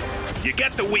 Mike. You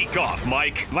get the week off,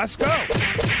 Mike. Let's go.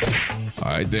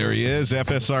 All right, there he is.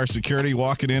 FSR Security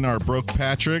walking in, our broke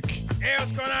Patrick. Hey,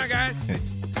 what's going on, guys?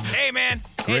 Hey, man.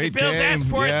 Great Hey, the Bills game. asked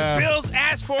for Yeah. it. The Bills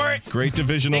asked for it. Great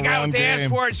divisional They got round what they asked game.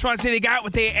 for. I just want to say they got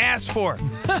what they asked for.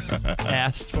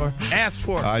 Asked for. Asked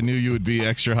for. I knew you would be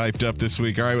extra hyped up this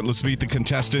week. All right, let's meet the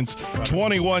contestants.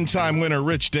 21-time winner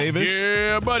Rich Davis.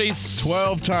 Yeah, buddies.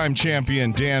 12-time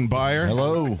champion Dan Byer.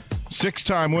 Hello.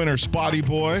 6-time winner Spotty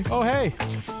Boy. Oh, hey.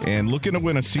 And looking to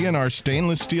win a CNR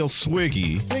stainless steel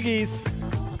Swiggy. Swiggies.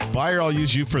 Byer, I'll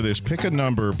use you for this. Pick a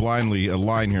number blindly, a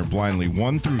line here blindly,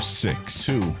 1 through 6.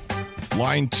 2.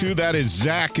 Line 2, that is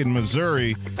Zach in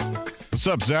Missouri. What's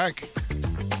up, Zach?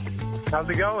 How's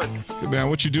it going? Good, man.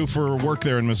 What you do for work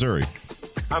there in Missouri?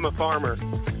 I'm a farmer.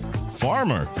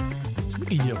 Farmer.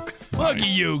 Look at you. Look at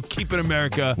you, keeping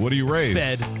America What do you raise?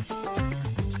 fed.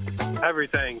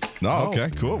 Everything. Oh, okay,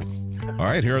 cool. All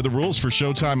right, here are the rules for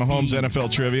Showtime Mahomes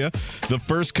NFL Trivia. The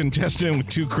first contestant with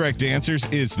 2 correct answers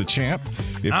is the champ.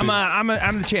 If I'm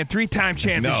the champ. 3-time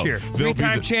champ No, this year. they'll be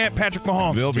 3-time the- champ, Patrick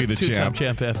Mahomes. They'll be the 2-time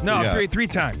champ. champ. No, Yeah.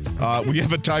 3-time. We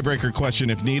have a tiebreaker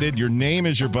question if needed. Your name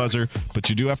is your buzzer, but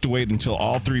you do have to wait until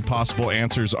all 3 possible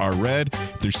answers are read.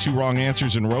 If there's 2 wrong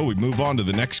answers in a row, we move on to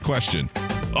the next question.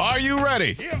 Are you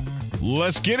ready? Yeah.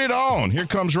 Let's get it on. Here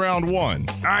comes round 1.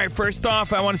 All right, first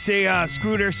off, I want to say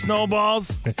Scooter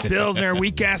Snowballs, Bills and their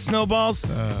weak-ass Snowballs.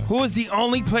 Who was the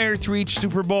only player to reach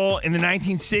Super Bowl in the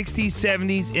 1960s,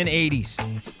 70s, and 80s?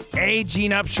 A, Gene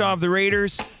Upshaw of the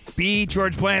Raiders, B,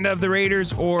 George Blanda of the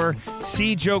Raiders, or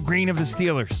C, Joe Green of the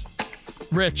Steelers?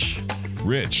 Rich.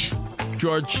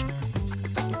 George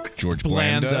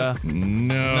Blanda.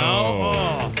 No.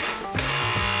 Oh.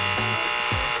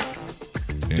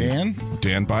 And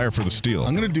Dan Byer for the steal.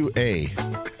 I'm going to do A.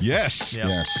 Yes. Yep.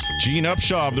 Yes. Gene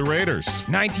Upshaw of the Raiders.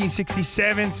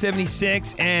 1967,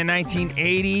 76, and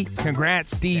 1980.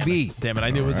 Congrats, DB. Damn it! I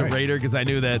knew it was All right. a Raider because I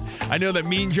knew that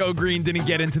Mean Joe Green didn't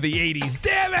get into the 80s.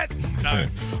 Damn it!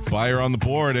 Byer on the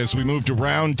board as we move to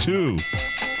round 2.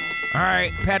 All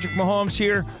right, Patrick Mahomes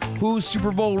here. Whose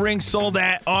Super Bowl ring sold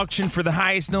at auction for the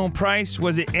highest known price?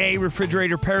 Was it A,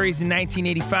 Refrigerator Perry's in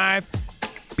 1985,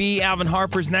 B, Alvin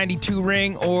Harper's 92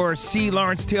 ring, or C,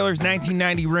 Lawrence Taylor's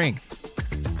 1990 ring?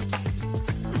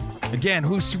 Again,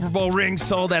 whose Super Bowl ring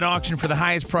sold at auction for the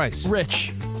highest price?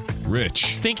 Rich.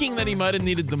 Thinking that he might have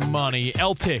needed the money.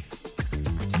 LT.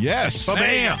 Yes.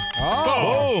 Bam!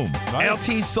 Boom.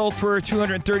 LT sold for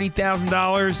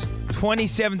 $230,000,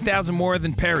 $27,000 more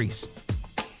than Perry's.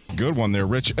 Good one there,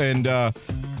 Rich. And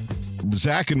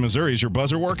Zach in Missouri, is your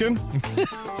buzzer working?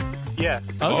 Yeah.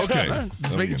 Okay.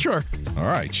 Just making sure. All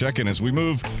right, checking as we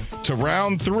move to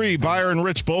round 3. Byer and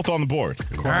Rich both on the board.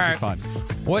 All right.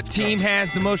 What team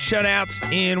has the most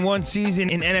shutouts in one season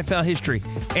in NFL history?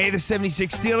 A, the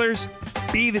 76 Steelers,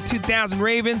 B, the 2000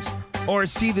 Ravens, or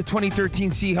C, the 2013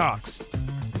 Seahawks?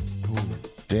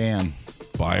 Dan.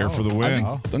 Byer for the I win. think,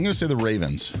 I'm going to say the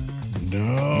Ravens.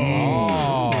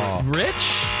 No. Rich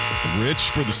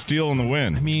for the steal and the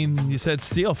win. I mean, you said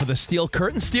steal for the Steel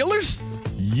Curtain Steelers?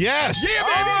 Yes. Yeah,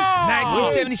 baby.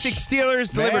 1976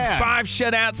 Steelers delivered 5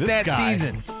 shutouts that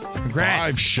season. Congrats.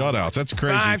 5 shutouts. That's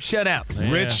crazy. 5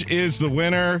 shutouts. Rich is the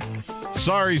winner.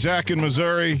 Sorry, Zach in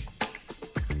Missouri.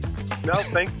 No,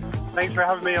 thanks for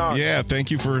having me on. Yeah,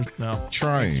 thank you for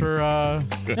trying. Thanks for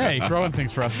growing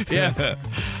things for us. Yeah.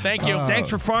 Thank you. Thanks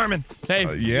for farming. Hey,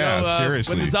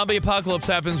 seriously. When the zombie apocalypse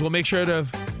happens, we'll make sure to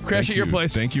crash at your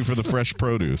place. Thank you for the fresh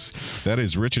produce. That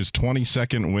is Rich's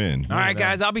 22nd win. All right,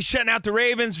 guys. I'll be shutting out the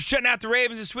Ravens. We're shutting out the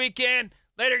Ravens this weekend.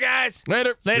 Later, guys.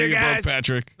 Later. Later, See you, guys. Bo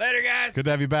Patrick. Later, guys. Good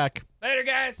to have you back. Later,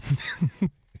 guys.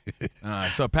 I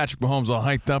saw Patrick Mahomes all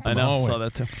hyped up in I the know. hallway. Saw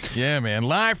that too. Yeah, man.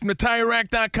 Live from the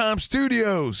TireRack.com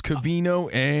studios,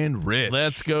 Covino and Rich.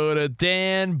 Let's go to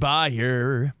Dan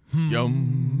Byer.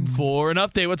 Yum. For an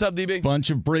update. What's up, DB? Bunch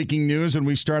of breaking news, and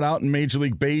we start out in Major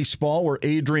League Baseball, where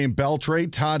Adrian Beltre,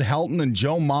 Todd Helton, and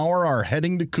Joe Mauer are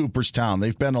heading to Cooperstown.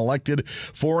 They've been elected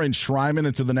for enshrinement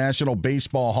into the National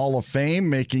Baseball Hall of Fame,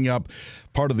 making up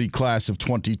part of the class of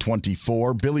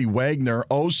 2024. Billy Wagner,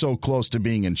 oh so close to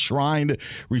being enshrined,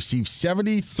 received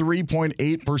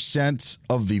 73.8%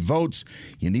 of the votes.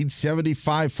 You need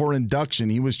 75 for induction.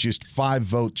 He was just 5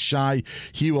 votes shy.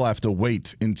 He will have to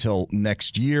wait until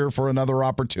next year for another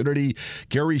opportunity.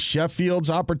 Gary Sheffield's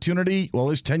opportunity, well,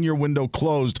 his 10-year window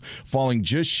closed, falling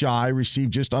just shy,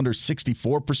 received just under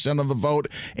 64% of the vote.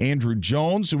 Andrew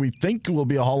Jones, who we think will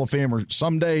be a Hall of Famer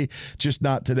someday, just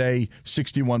not today,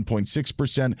 61.6%.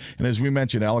 And as we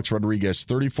mentioned, Alex Rodriguez,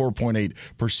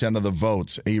 34.8% of the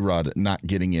votes. A-Rod not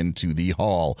getting into the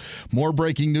Hall. More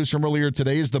breaking news from earlier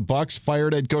today is the Bucs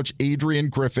fired head coach Adrian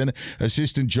Griffin.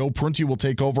 Assistant Joe Prunty will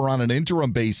take over on an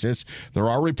interim basis. There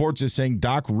are reports saying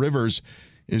Doc Rivers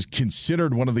is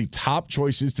considered one of the top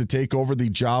choices to take over the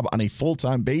job on a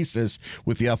full-time basis,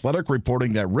 with The Athletic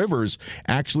reporting that Rivers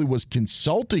actually was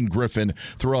consulting Griffin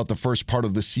throughout the first part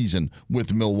of the season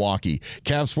with Milwaukee.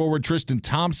 Cavs forward Tristan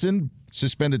Thompson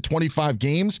suspended 25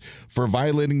 games for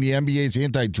violating the NBA's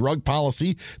anti-drug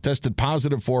policy, tested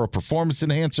positive for a performance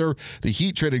enhancer. The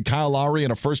Heat traded Kyle Lowry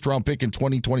and a first-round pick in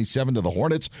 2027 to the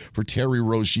Hornets for Terry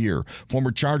Rozier.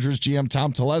 Former Chargers GM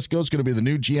Tom Telesco is going to be the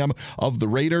new GM of the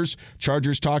Raiders.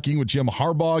 Chargers talking with Jim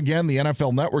Harbaugh again. The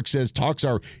NFL Network says talks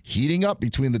are heating up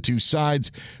between the two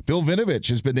sides. Bill Vinovich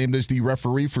has been named as the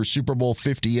referee for Super Bowl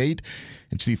 58.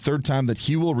 It's the third time that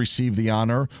he will receive the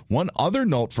honor. One other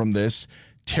note from this: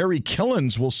 Terry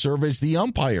Killens will serve as the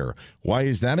umpire. Why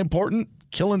is that important?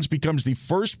 Killens becomes the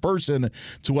first person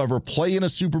to ever play in a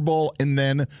Super Bowl and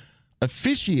then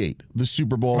officiate the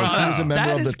Super Bowl. Wow. He was a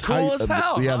member of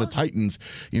the Titans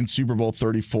in Super Bowl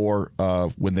 34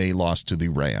 when they lost to the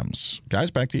Rams. Guys,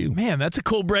 back to you. Man, that's a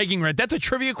cool bragging right. That's a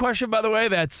trivia question, by the way.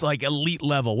 That's like elite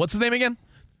level. What's his name again?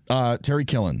 Terry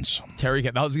Killens. I was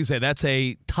going to say, that's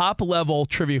a top-level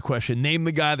trivia question. Name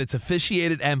the guy that's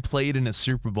officiated and played in a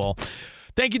Super Bowl.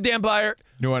 Thank you, Dan Byer.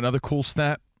 You know what, another cool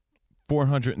stat?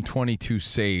 422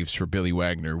 saves for Billy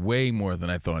Wagner. Way more than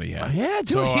I thought he had. Yeah, dude.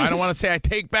 So I don't want to say I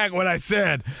take back what I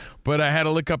said, but I had to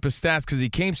look up his stats because he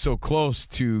came so close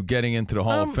to getting into the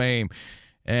Hall of Fame.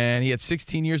 And he had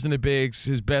 16 years in the bigs,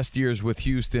 his best years with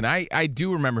Houston. I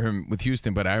do remember him with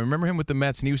Houston, but I remember him with the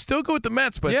Mets, and he was still good with the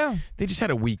Mets, but they just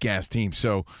had a weak-ass team.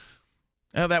 So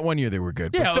that one year they were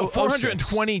good. Yeah, but still,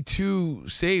 422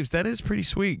 saves, that is pretty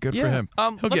sweet. Good for him.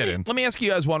 He'll get in. Let me ask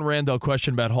you guys one rando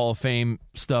question about Hall of Fame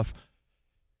stuff.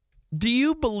 Do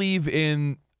you believe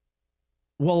in,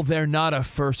 well, they're not a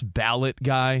first ballot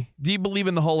guy? Do you believe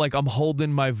in the whole, like, I'm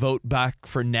holding my vote back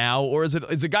for now? Or is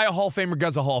a guy a Hall of Famer,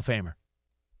 guy's a Hall of Famer?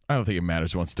 I don't think it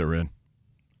matters once they're in.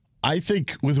 I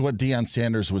think with what Deion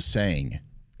Sanders was saying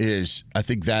I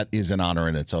think that is an honor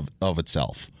in of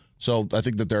itself. So I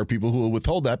think that there are people who will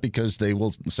withhold that because they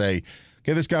will say,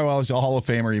 okay, this guy, while he's a Hall of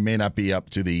Famer, he may not be up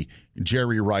to the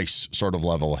Jerry Rice sort of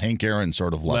level, Hank Aaron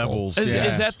sort of level. Levels.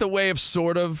 Is that the way of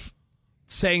sort of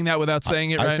saying that without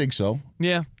saying it, right? I think so.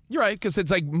 Yeah. You're right, because it's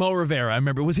like Mo Rivera. I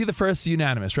remember, was he the first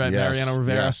unanimous, right? Yes, Mariano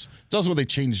Rivera. Yes. It's also where they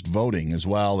changed voting as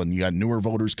well, and you got newer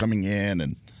voters coming in.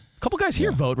 And a couple guys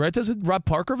here vote, right? Does Rob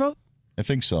Parker vote? I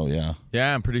think so, yeah.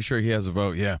 Yeah, I'm pretty sure he has a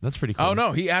vote, yeah. That's pretty cool. Oh,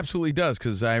 no, he absolutely does,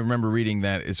 because I remember reading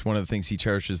that it's one of the things he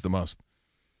cherishes the most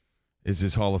is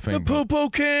his Hall of Fame. The Poo-Poo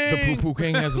King! The Poo-Poo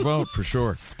King has a vote, for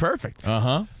sure. It's perfect.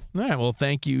 Uh-huh. All right, well,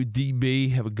 thank you,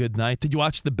 DB. Have a good night. Did you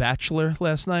watch The Bachelor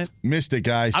last night? Missed it,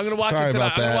 guys. I'm going to watch Sorry it tonight.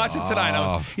 about that. I'm going to watch it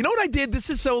tonight. You know what I did? This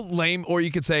is so lame, or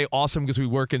you could say awesome because we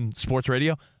work in sports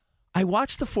radio. I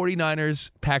watched the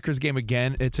 49ers-Packers game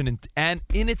again. And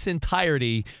in its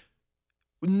entirety,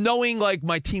 knowing like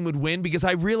my team would win, because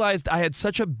I realized I had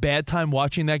such a bad time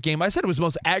watching that game. I said it was the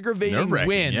most aggravating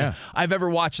win I've ever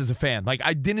watched as a fan. Like,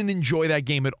 I didn't enjoy that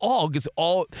game at all because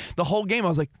the whole game I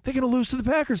was like, they're going to lose to the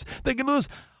Packers. They're going to lose.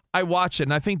 I watched it,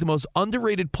 and I think the most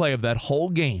underrated play of that whole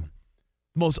game,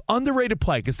 because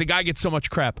the guy gets so much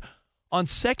crap, on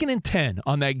 2nd and 10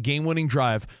 on that game-winning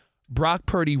drive, Brock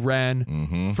Purdy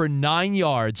ran for 9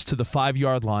 yards to the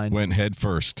 5-yard line. Went head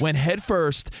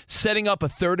first, setting up a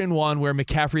 3rd and 1 where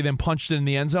McCaffrey then punched it in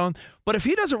the end zone. But if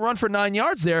he doesn't run for 9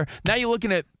 yards there, now you're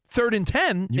looking at 3rd and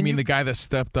 10. You mean the guy that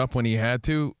stepped up when he had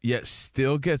to, yet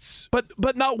still gets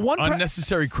but not one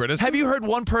unnecessary criticism? Have you heard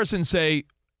one person say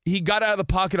he got out of the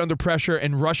pocket under pressure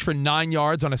and rushed for 9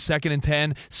 yards on a 2nd and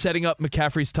 10, setting up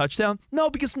McCaffrey's touchdown? No,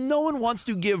 because no one wants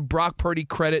to give Brock Purdy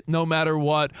credit no matter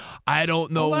what. I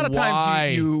don't know why. A lot of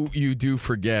times you do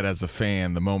forget as a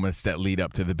fan the moments that lead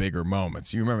up to the bigger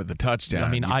moments. You remember the touchdown. I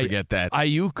mean, you forget that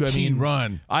Ayuk.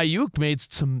 Run. Ayuk made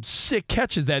some sick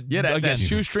catches that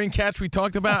shoestring catch we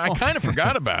talked about. I kind of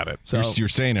forgot about it. So you're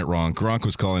saying it wrong. Gronk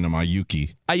was calling him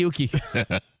Ayuki.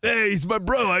 Hey, he's my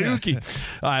bro, Ayuki.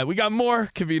 All right, we got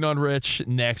more Kavino and Rich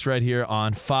next right here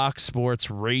on Fox Sports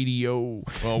Radio.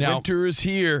 Well, winter is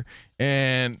here,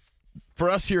 and for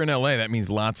us here in L.A., that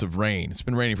means lots of rain. It's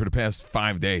been raining for the past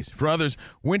 5 days. For others,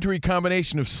 wintry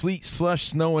combination of sleet, slush,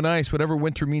 snow, and ice. Whatever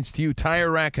winter means to you, Tire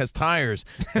Rack has tires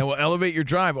that will elevate your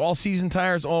drive. All-season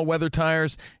tires, all-weather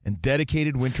tires, and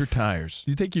dedicated winter tires.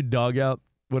 Do you take your dog out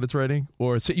what it's writing?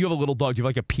 Or so you have a little dog. Do you have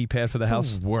like a pee pad for the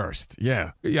house? Worst.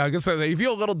 Yeah. Yeah, I guess if you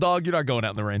have a little dog, you're not going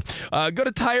out in the rain. Go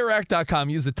to TireRack.com.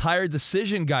 Use the Tire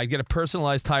Decision Guide. Get a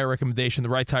personalized tire recommendation. The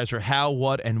right tires for how,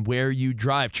 what, and where you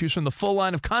drive. Choose from the full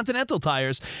line of Continental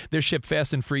tires. They're shipped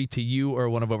fast and free to you or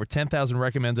one of over 10,000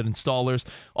 recommended installers.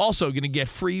 Also, going to get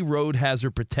free road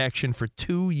hazard protection for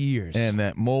 2 years. And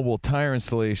that mobile tire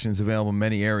installation is available in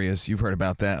many areas. You've heard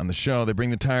about that on the show. They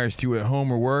bring the tires to you at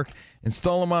home or work.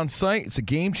 Install them on site. It's a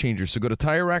game changer. So go to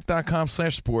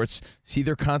TireRack.com/sports. See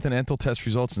their Continental test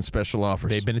results and special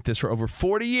offers. They've been at this for over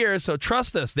 40 years, so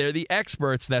trust us. They're the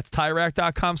experts. That's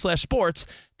TireRack.com/sports.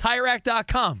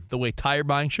 TireRack.com, the way tire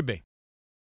buying should be.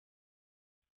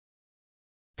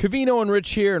 Covino and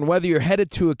Rich here, and whether you're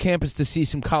headed to a campus to see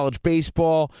some college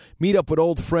baseball, meet up with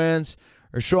old friends,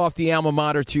 or show off the alma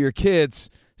mater to your kids,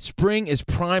 spring is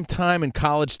prime time in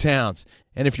college towns.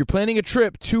 And if you're planning a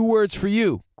trip, 2 words for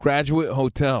you: Graduate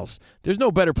Hotels. There's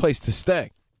no better place to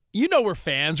stay. You know we're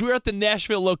fans. We were at the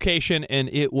Nashville location, and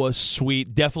it was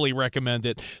sweet. Definitely recommend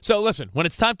it. So listen, when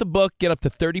it's time to book, get up to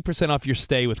 30% off your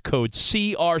stay with code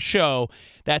CRSHOW.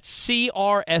 That's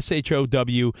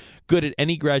CRSHOW. Good at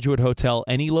any Graduate Hotel,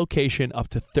 any location, up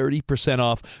to 30%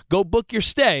 off. Go book your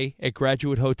stay at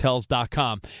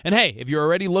graduatehotels.com. And hey, if you're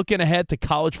already looking ahead to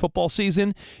college football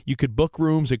season, you could book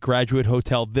rooms at Graduate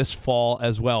Hotel this fall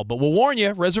as well. But we'll warn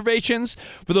you, reservations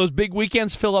for those big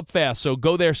weekends fill up fast, so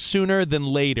go there sooner than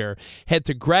later. Head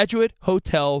to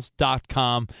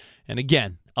graduatehotels.com. And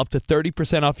again, up to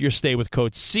 30% off your stay with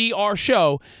code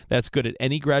CRSHOW. That's good at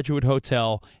any Graduate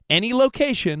Hotel, any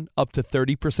location, up to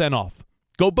 30% off.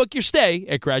 Go book your stay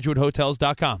at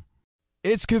graduatehotels.com.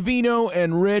 It's Covino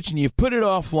and Rich, and you've put it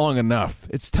off long enough.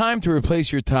 It's time to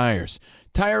replace your tires.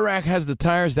 Tire Rack has the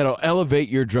tires that'll elevate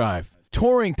your drive.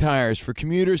 Touring tires for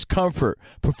commuters' comfort,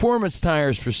 performance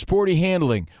tires for sporty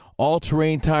handling,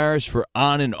 all-terrain tires for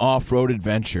on- and off-road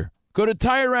adventure. Go to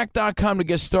TireRack.com to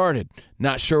get started.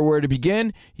 Not sure where to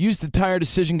begin? Use the Tire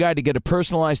Decision Guide to get a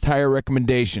personalized tire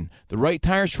recommendation. The right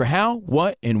tires for how,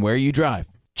 what, and where you drive.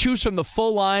 Choose from the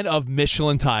full line of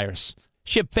Michelin tires.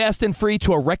 Ship fast and free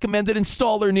to a recommended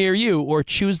installer near you, or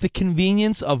choose the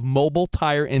convenience of mobile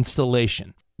tire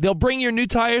installation. They'll bring your new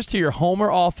tires to your home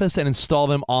or office and install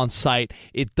them on site.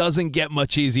 It doesn't get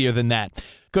much easier than that.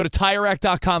 Go to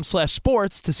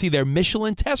TireRack.com/sports to see their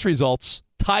Michelin test results,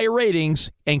 tire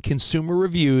ratings, and consumer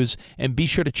reviews, and be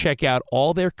sure to check out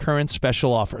all their current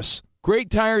special offers. Great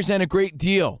tires and a great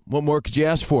deal. What more could you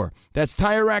ask for? That's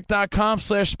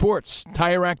TireRack.com/sports.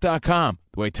 TireRack.com,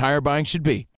 the way tire buying should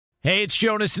be. Hey, it's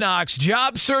Jonas Knox.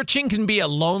 Job searching can be a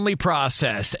lonely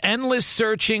process. Endless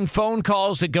searching, phone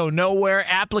calls that go nowhere,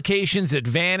 applications that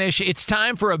vanish. It's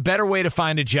time for a better way to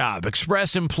find a job.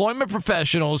 Express Employment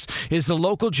Professionals is the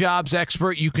local jobs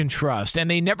expert you can trust, and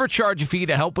they never charge a fee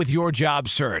to help with your job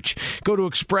search. Go to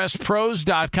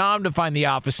expresspros.com to find the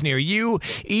office near you.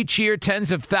 Each year,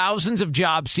 tens of thousands of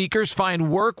job seekers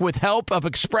find work with help of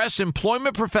Express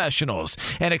Employment Professionals,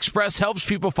 and Express helps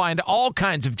people find all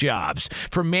kinds of jobs,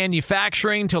 from manufacturing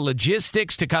to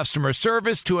logistics to customer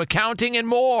service to accounting and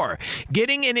more.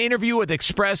 Getting an interview with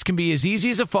Express can be as easy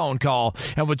as a phone call,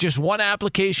 and with just one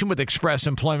application with Express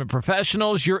Employment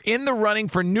Professionals, you're in the running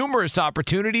for numerous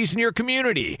opportunities in your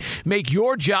community. Make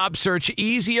your job search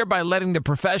easier by letting the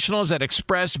professionals at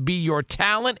Express be your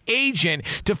talent agent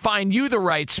to find you the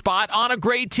right spot on a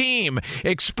great team.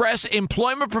 Express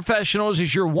Employment Professionals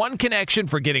is your one connection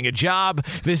for getting a job.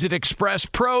 Visit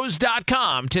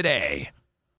expresspros.com today.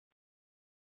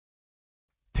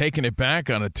 Taking it back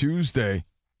on a Tuesday.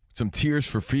 Some Tears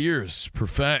for Fears.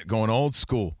 Perfect, going old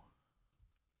school.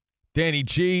 Danny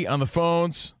G on the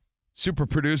phones. Super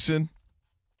producing.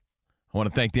 I want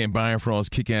to thank Dan Byer for all his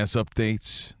kick-ass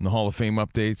updates and the Hall of Fame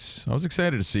updates. I was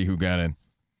excited to see who got in.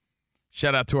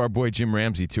 Shout out to our boy Jim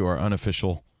Ramsey, too, our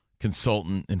unofficial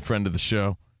consultant and friend of the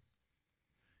show.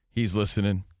 He's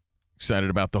listening. Excited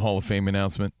about the Hall of Fame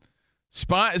announcement.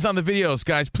 Spot is on the videos,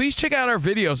 guys. Please check out our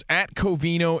videos at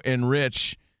Covino and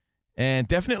Rich. And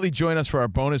definitely join us for our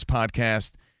bonus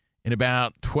podcast in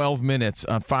about 12 minutes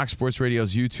on Fox Sports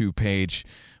Radio's YouTube page.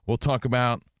 We'll talk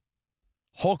about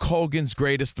Hulk Hogan's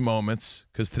greatest moments,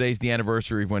 because today's the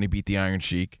anniversary of when he beat the Iron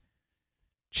Sheik.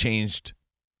 Changed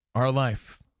our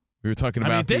life. We were talking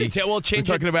about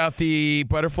about the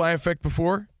butterfly effect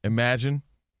before. Imagine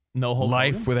no Hulk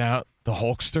life Hogan? without the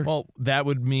Hulkster. Well, that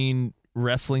would mean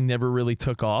wrestling never really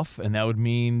took off, and that would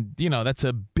mean, that's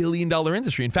a billion-dollar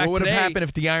industry. In fact, what would have happened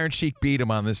if the Iron Sheik beat him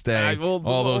on this day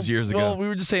all those years ago? Well, we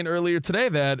were just saying earlier today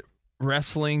that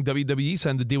wrestling, WWE,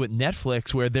 signed a deal with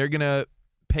Netflix where they're going to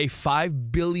pay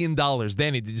 $5 billion.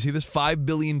 Danny, did you see this? $5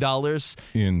 billion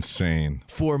Insane.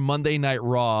 for Monday Night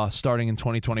Raw starting in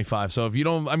 2025. So if you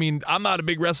don't, I mean, I'm not a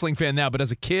big wrestling fan now, but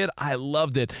as a kid, I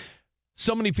loved it.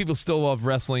 So many people still love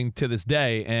wrestling to this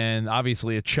day, and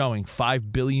obviously it's showing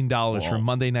 $5 billion for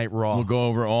Monday Night Raw. We'll go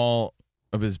over all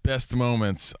of his best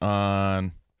moments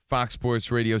on Fox Sports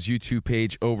Radio's YouTube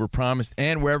page, Overpromised,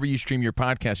 and wherever you stream your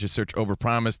podcast, just search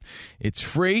Overpromised. It's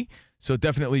free, so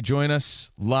definitely join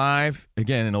us live,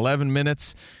 again, in 11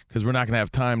 minutes, because we're not going to have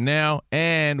time now,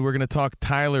 and we're going to talk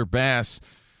Tyler Bass.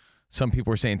 Some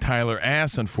people are saying Tyler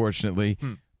Ass, unfortunately.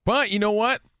 But you know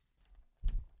what?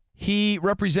 He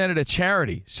represented a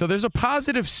charity, so there's a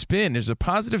positive spin. There's a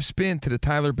positive spin to the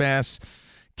Tyler Bass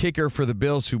kicker for the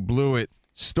Bills who blew it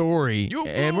story,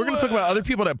 and we're going to talk about other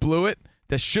people that blew it,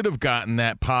 that should have gotten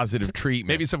that positive treatment.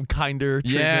 Maybe some kinder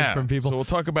treatment from people. So we'll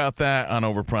talk about that on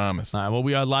Overpromised. All right, well,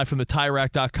 we are live from the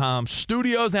TireRack.com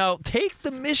studios. Now, take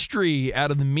the mystery out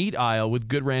of the meat aisle with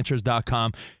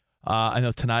GoodRanchers.com. I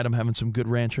know tonight I'm having some Good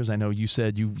Ranchers. I know you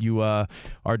said you are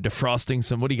defrosting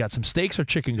some. What do you got? Some steaks or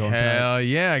chicken going tonight? Hell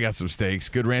yeah, I got some steaks.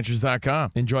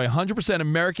 GoodRanchers.com. Enjoy 100%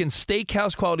 American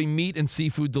steakhouse quality meat and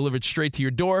seafood delivered straight to your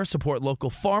door. Support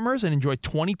local farmers and enjoy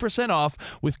 20% off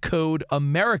with code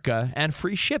America and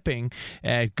free shipping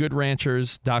at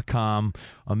GoodRanchers.com.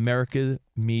 America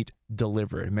meat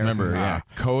delivered. Remember,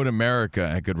 code America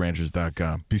at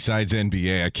GoodRanchers.com. Besides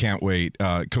NBA, I can't wait.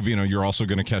 Covino, you're also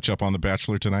going to catch up on The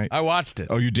Bachelor tonight? I watched it.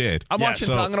 Oh, you did? I'm watching.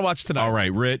 So I'm going to watch tonight. All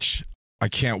right, Rich, I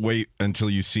can't wait until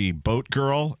you see Boat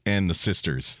Girl and the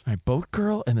Sisters. All right, Boat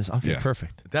Girl and this. Okay,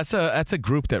 perfect. That's a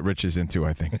group that Rich is into,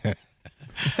 I think.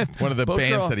 One of the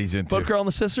bands that he's into. Boat Girl and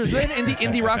the Sisters. They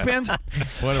indie rock bands.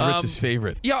 One of Rich's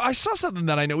favorite. Yeah, I saw something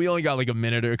that I know. We only got like a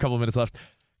minute or a couple of minutes left.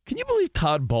 Can you believe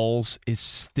Todd Bowles is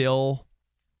still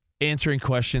answering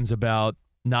questions about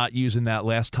not using that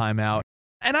last timeout?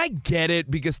 And I get it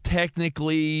because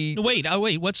technically, wait,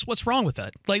 what's wrong with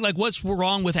that? Like what's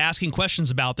wrong with asking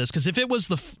questions about this? Because if it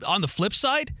was on the flip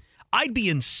side, I'd be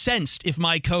incensed if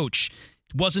my coach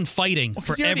wasn't fighting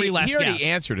for every last gasp. He already gasp.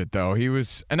 answered it though. He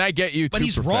was, and I get you, but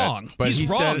he's wrong. But he's he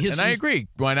wrong. said, and I agree.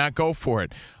 Why not go for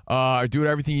it? Do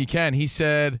everything you can. He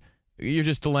said, you're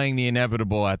just delaying the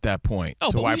inevitable at that point.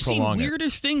 Oh, so but why we've seen prolong weirder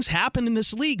things happen in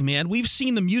this league, man. We've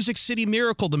seen the Music City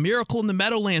Miracle, the Miracle in the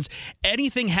Meadowlands.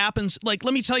 Anything happens. Like,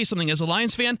 let me tell you something. As a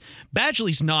Lions fan,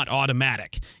 Badgley's not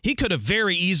automatic. He could have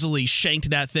very easily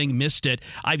shanked that thing, missed it.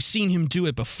 I've seen him do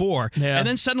it before. Yeah. And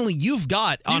then suddenly you've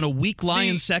got, on a weak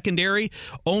Lions secondary,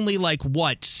 only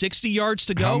 60 yards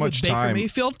to go with Baker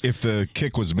Mayfield? If the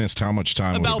kick was missed, how much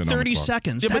time would have been about 30 on the clock?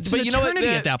 seconds. Yeah, That's an eternity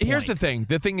at that point. Here's the thing.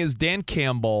 The thing is, Dan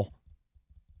Campbell,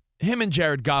 him and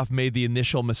Jared Goff made the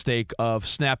initial mistake of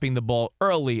snapping the ball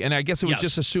early, and I guess it was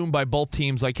just assumed by both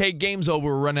teams, like, hey, game's over,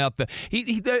 we're running out the...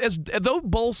 As though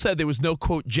Bowles said there was no,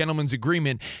 quote, gentleman's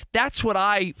agreement, that's what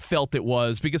I felt it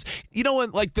was, because, you know,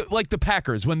 when, like the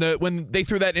Packers, when they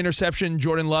threw that interception,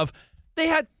 Jordan Love, they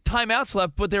had timeouts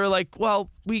left, but they were like,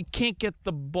 well, we can't get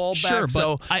the ball back. Sure, but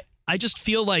so I just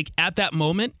feel like at that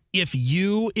moment, if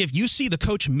you see the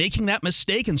coach making that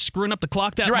mistake and screwing up the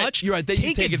clock that much,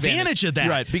 take advantage of that.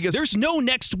 You're right, because there's no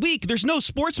next week. There's no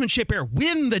sportsmanship here.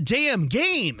 Win the damn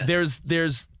game. There's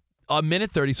a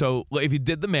minute 30. So if you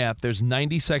did the math, there's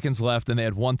 90 seconds left, and they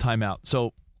had one timeout.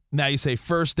 So now you say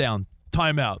first down,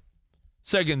 timeout.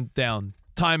 Second down,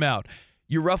 timeout.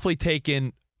 You're roughly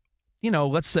taking,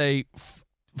 let's say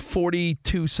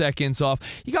 42 seconds off.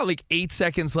 You got 8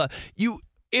 seconds left.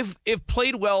 If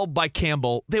played well by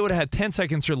Campbell, they would have had 10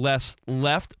 seconds or less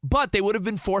left, but they would have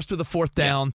been forced with a fourth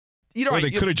down. Or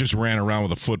they could have just ran around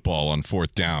with a football on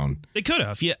fourth down. They could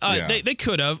have, They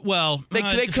could have. Well, they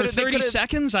could have 30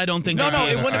 seconds. I don't think. No,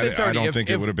 it wouldn't have been 30. I don't think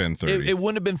it would have been 30. It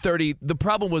wouldn't have been 30. The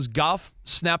problem was Goff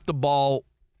snapped the ball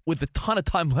with a ton of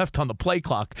time left on the play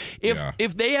clock.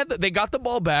 If they got the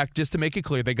ball back, just to make it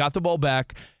clear, they got the ball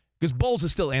back because Bowles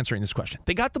is still answering this question.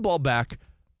 They got the ball back.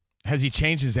 Has he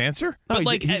changed his answer? But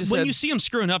when you see him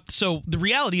screwing up, so the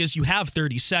reality is you have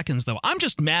 30 seconds, though. I'm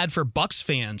just mad for Bucs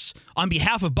fans on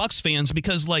behalf of Bucs fans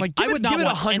because, I would not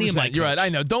want any of my coach. You're right. I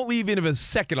know. Don't leave even a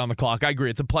second on the clock. I agree.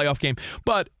 It's a playoff game.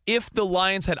 But if the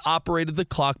Lions had operated the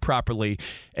clock properly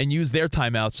and used their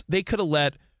timeouts, they could have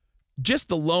let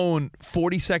just alone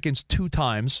 40 seconds 2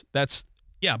 times. But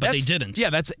they didn't.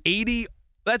 Yeah, that's 80.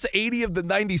 That's 80 of the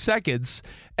 90 seconds.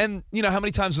 And, how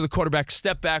many times does the quarterback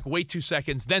step back, wait 2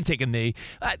 seconds, then take a knee?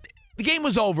 The game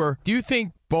was over. Do you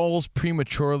think Bowles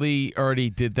prematurely already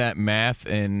did that math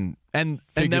and then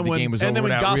the when game was and over then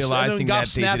when without Goff, realizing Goff that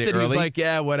snapped they did it he was early? like,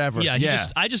 yeah, whatever. Yeah,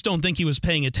 I just don't think he was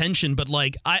paying attention. But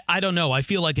like, I don't know. I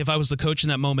feel like if I was the coach in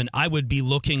that moment, I would be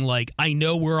looking like, I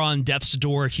know we're on death's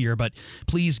door here, but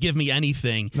please give me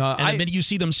anything. And the minute you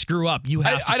see them screw up, you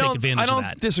have to take advantage of that.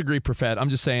 I don't disagree, Profet. I'm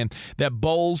just saying that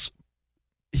Bowles,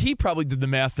 he probably did the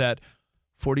math that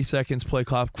 40 seconds play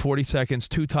clock, 40 seconds,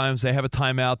 2 times. They have a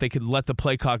timeout. They could let the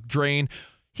play clock drain.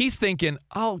 He's thinking,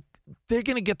 they're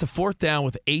going to get to 4th down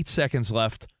with 8 seconds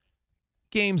left.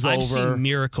 Game's over. I've seen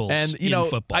miracles in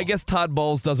football. I guess Todd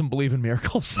Bowles doesn't believe in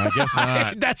miracles. I guess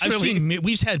not.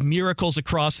 We've had miracles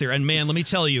across there. And, man, let me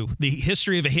tell you, the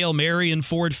history of a Hail Mary in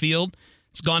Ford Field,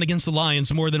 it's gone against the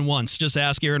Lions more than once. Just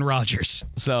ask Aaron Rodgers.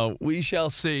 So we shall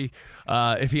see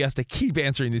if he has to keep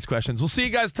answering these questions. We'll see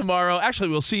you guys tomorrow. Actually,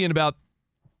 we'll see you in about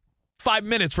 5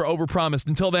 minutes for Overpromised.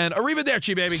 Until then,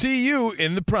 arrivederci, baby. See you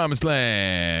in the promised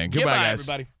land. Goodbye, guys.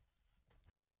 Everybody.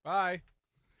 Bye.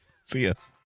 See ya.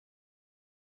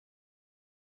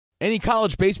 Any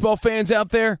college baseball fans out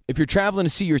there? If you're traveling to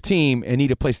see your team and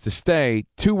need a place to stay,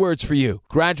 2 words for you: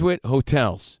 Graduate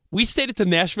Hotels. We stayed at the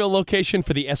Nashville location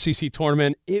for the SEC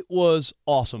tournament. It was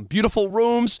awesome. Beautiful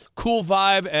rooms, cool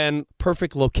vibe, and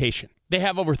perfect location. They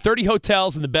have over 30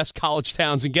 hotels in the best college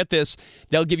towns. And get this,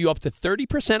 they'll give you up to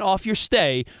 30% off your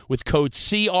stay with code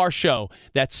CRSHOW.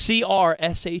 That's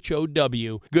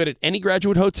CRSHOW. Good at any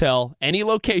Graduate Hotel, any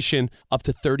location, up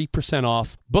to 30%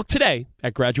 off. Book today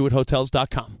at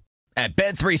graduatehotels.com. At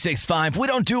Bet365, we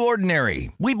don't do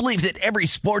ordinary. We believe that every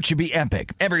sport should be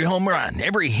epic. Every home run,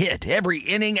 every hit, every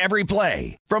inning, every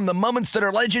play. From the moments that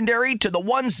are legendary to the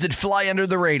ones that fly under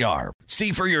the radar.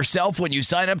 See for yourself when you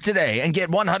sign up today and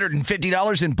get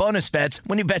 $150 in bonus bets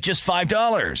when you bet just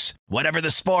 $5. Whatever the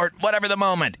sport, whatever the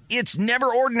moment, it's never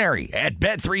ordinary at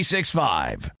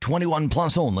Bet365. 21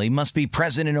 plus only. Must be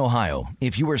present in Ohio.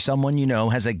 If you or someone you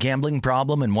know has a gambling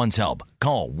problem and wants help,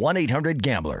 call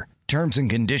 1-800-GAMBLER. Terms and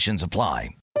conditions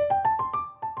apply.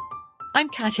 I'm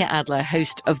Katya Adler,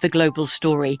 host of The Global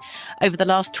Story. Over the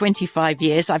last 25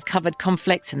 years, I've covered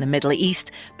conflicts in the Middle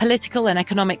East, political and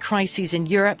economic crises in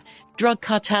Europe, drug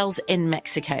cartels in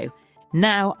Mexico.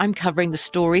 Now I'm covering the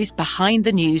stories behind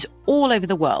the news all over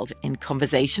the world in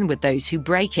conversation with those who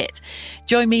break it.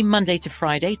 Join me Monday to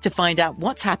Friday to find out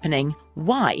what's happening,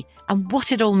 why, and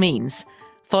what it all means.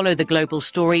 Follow The Global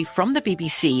Story from the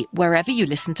BBC wherever you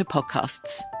listen to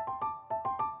podcasts.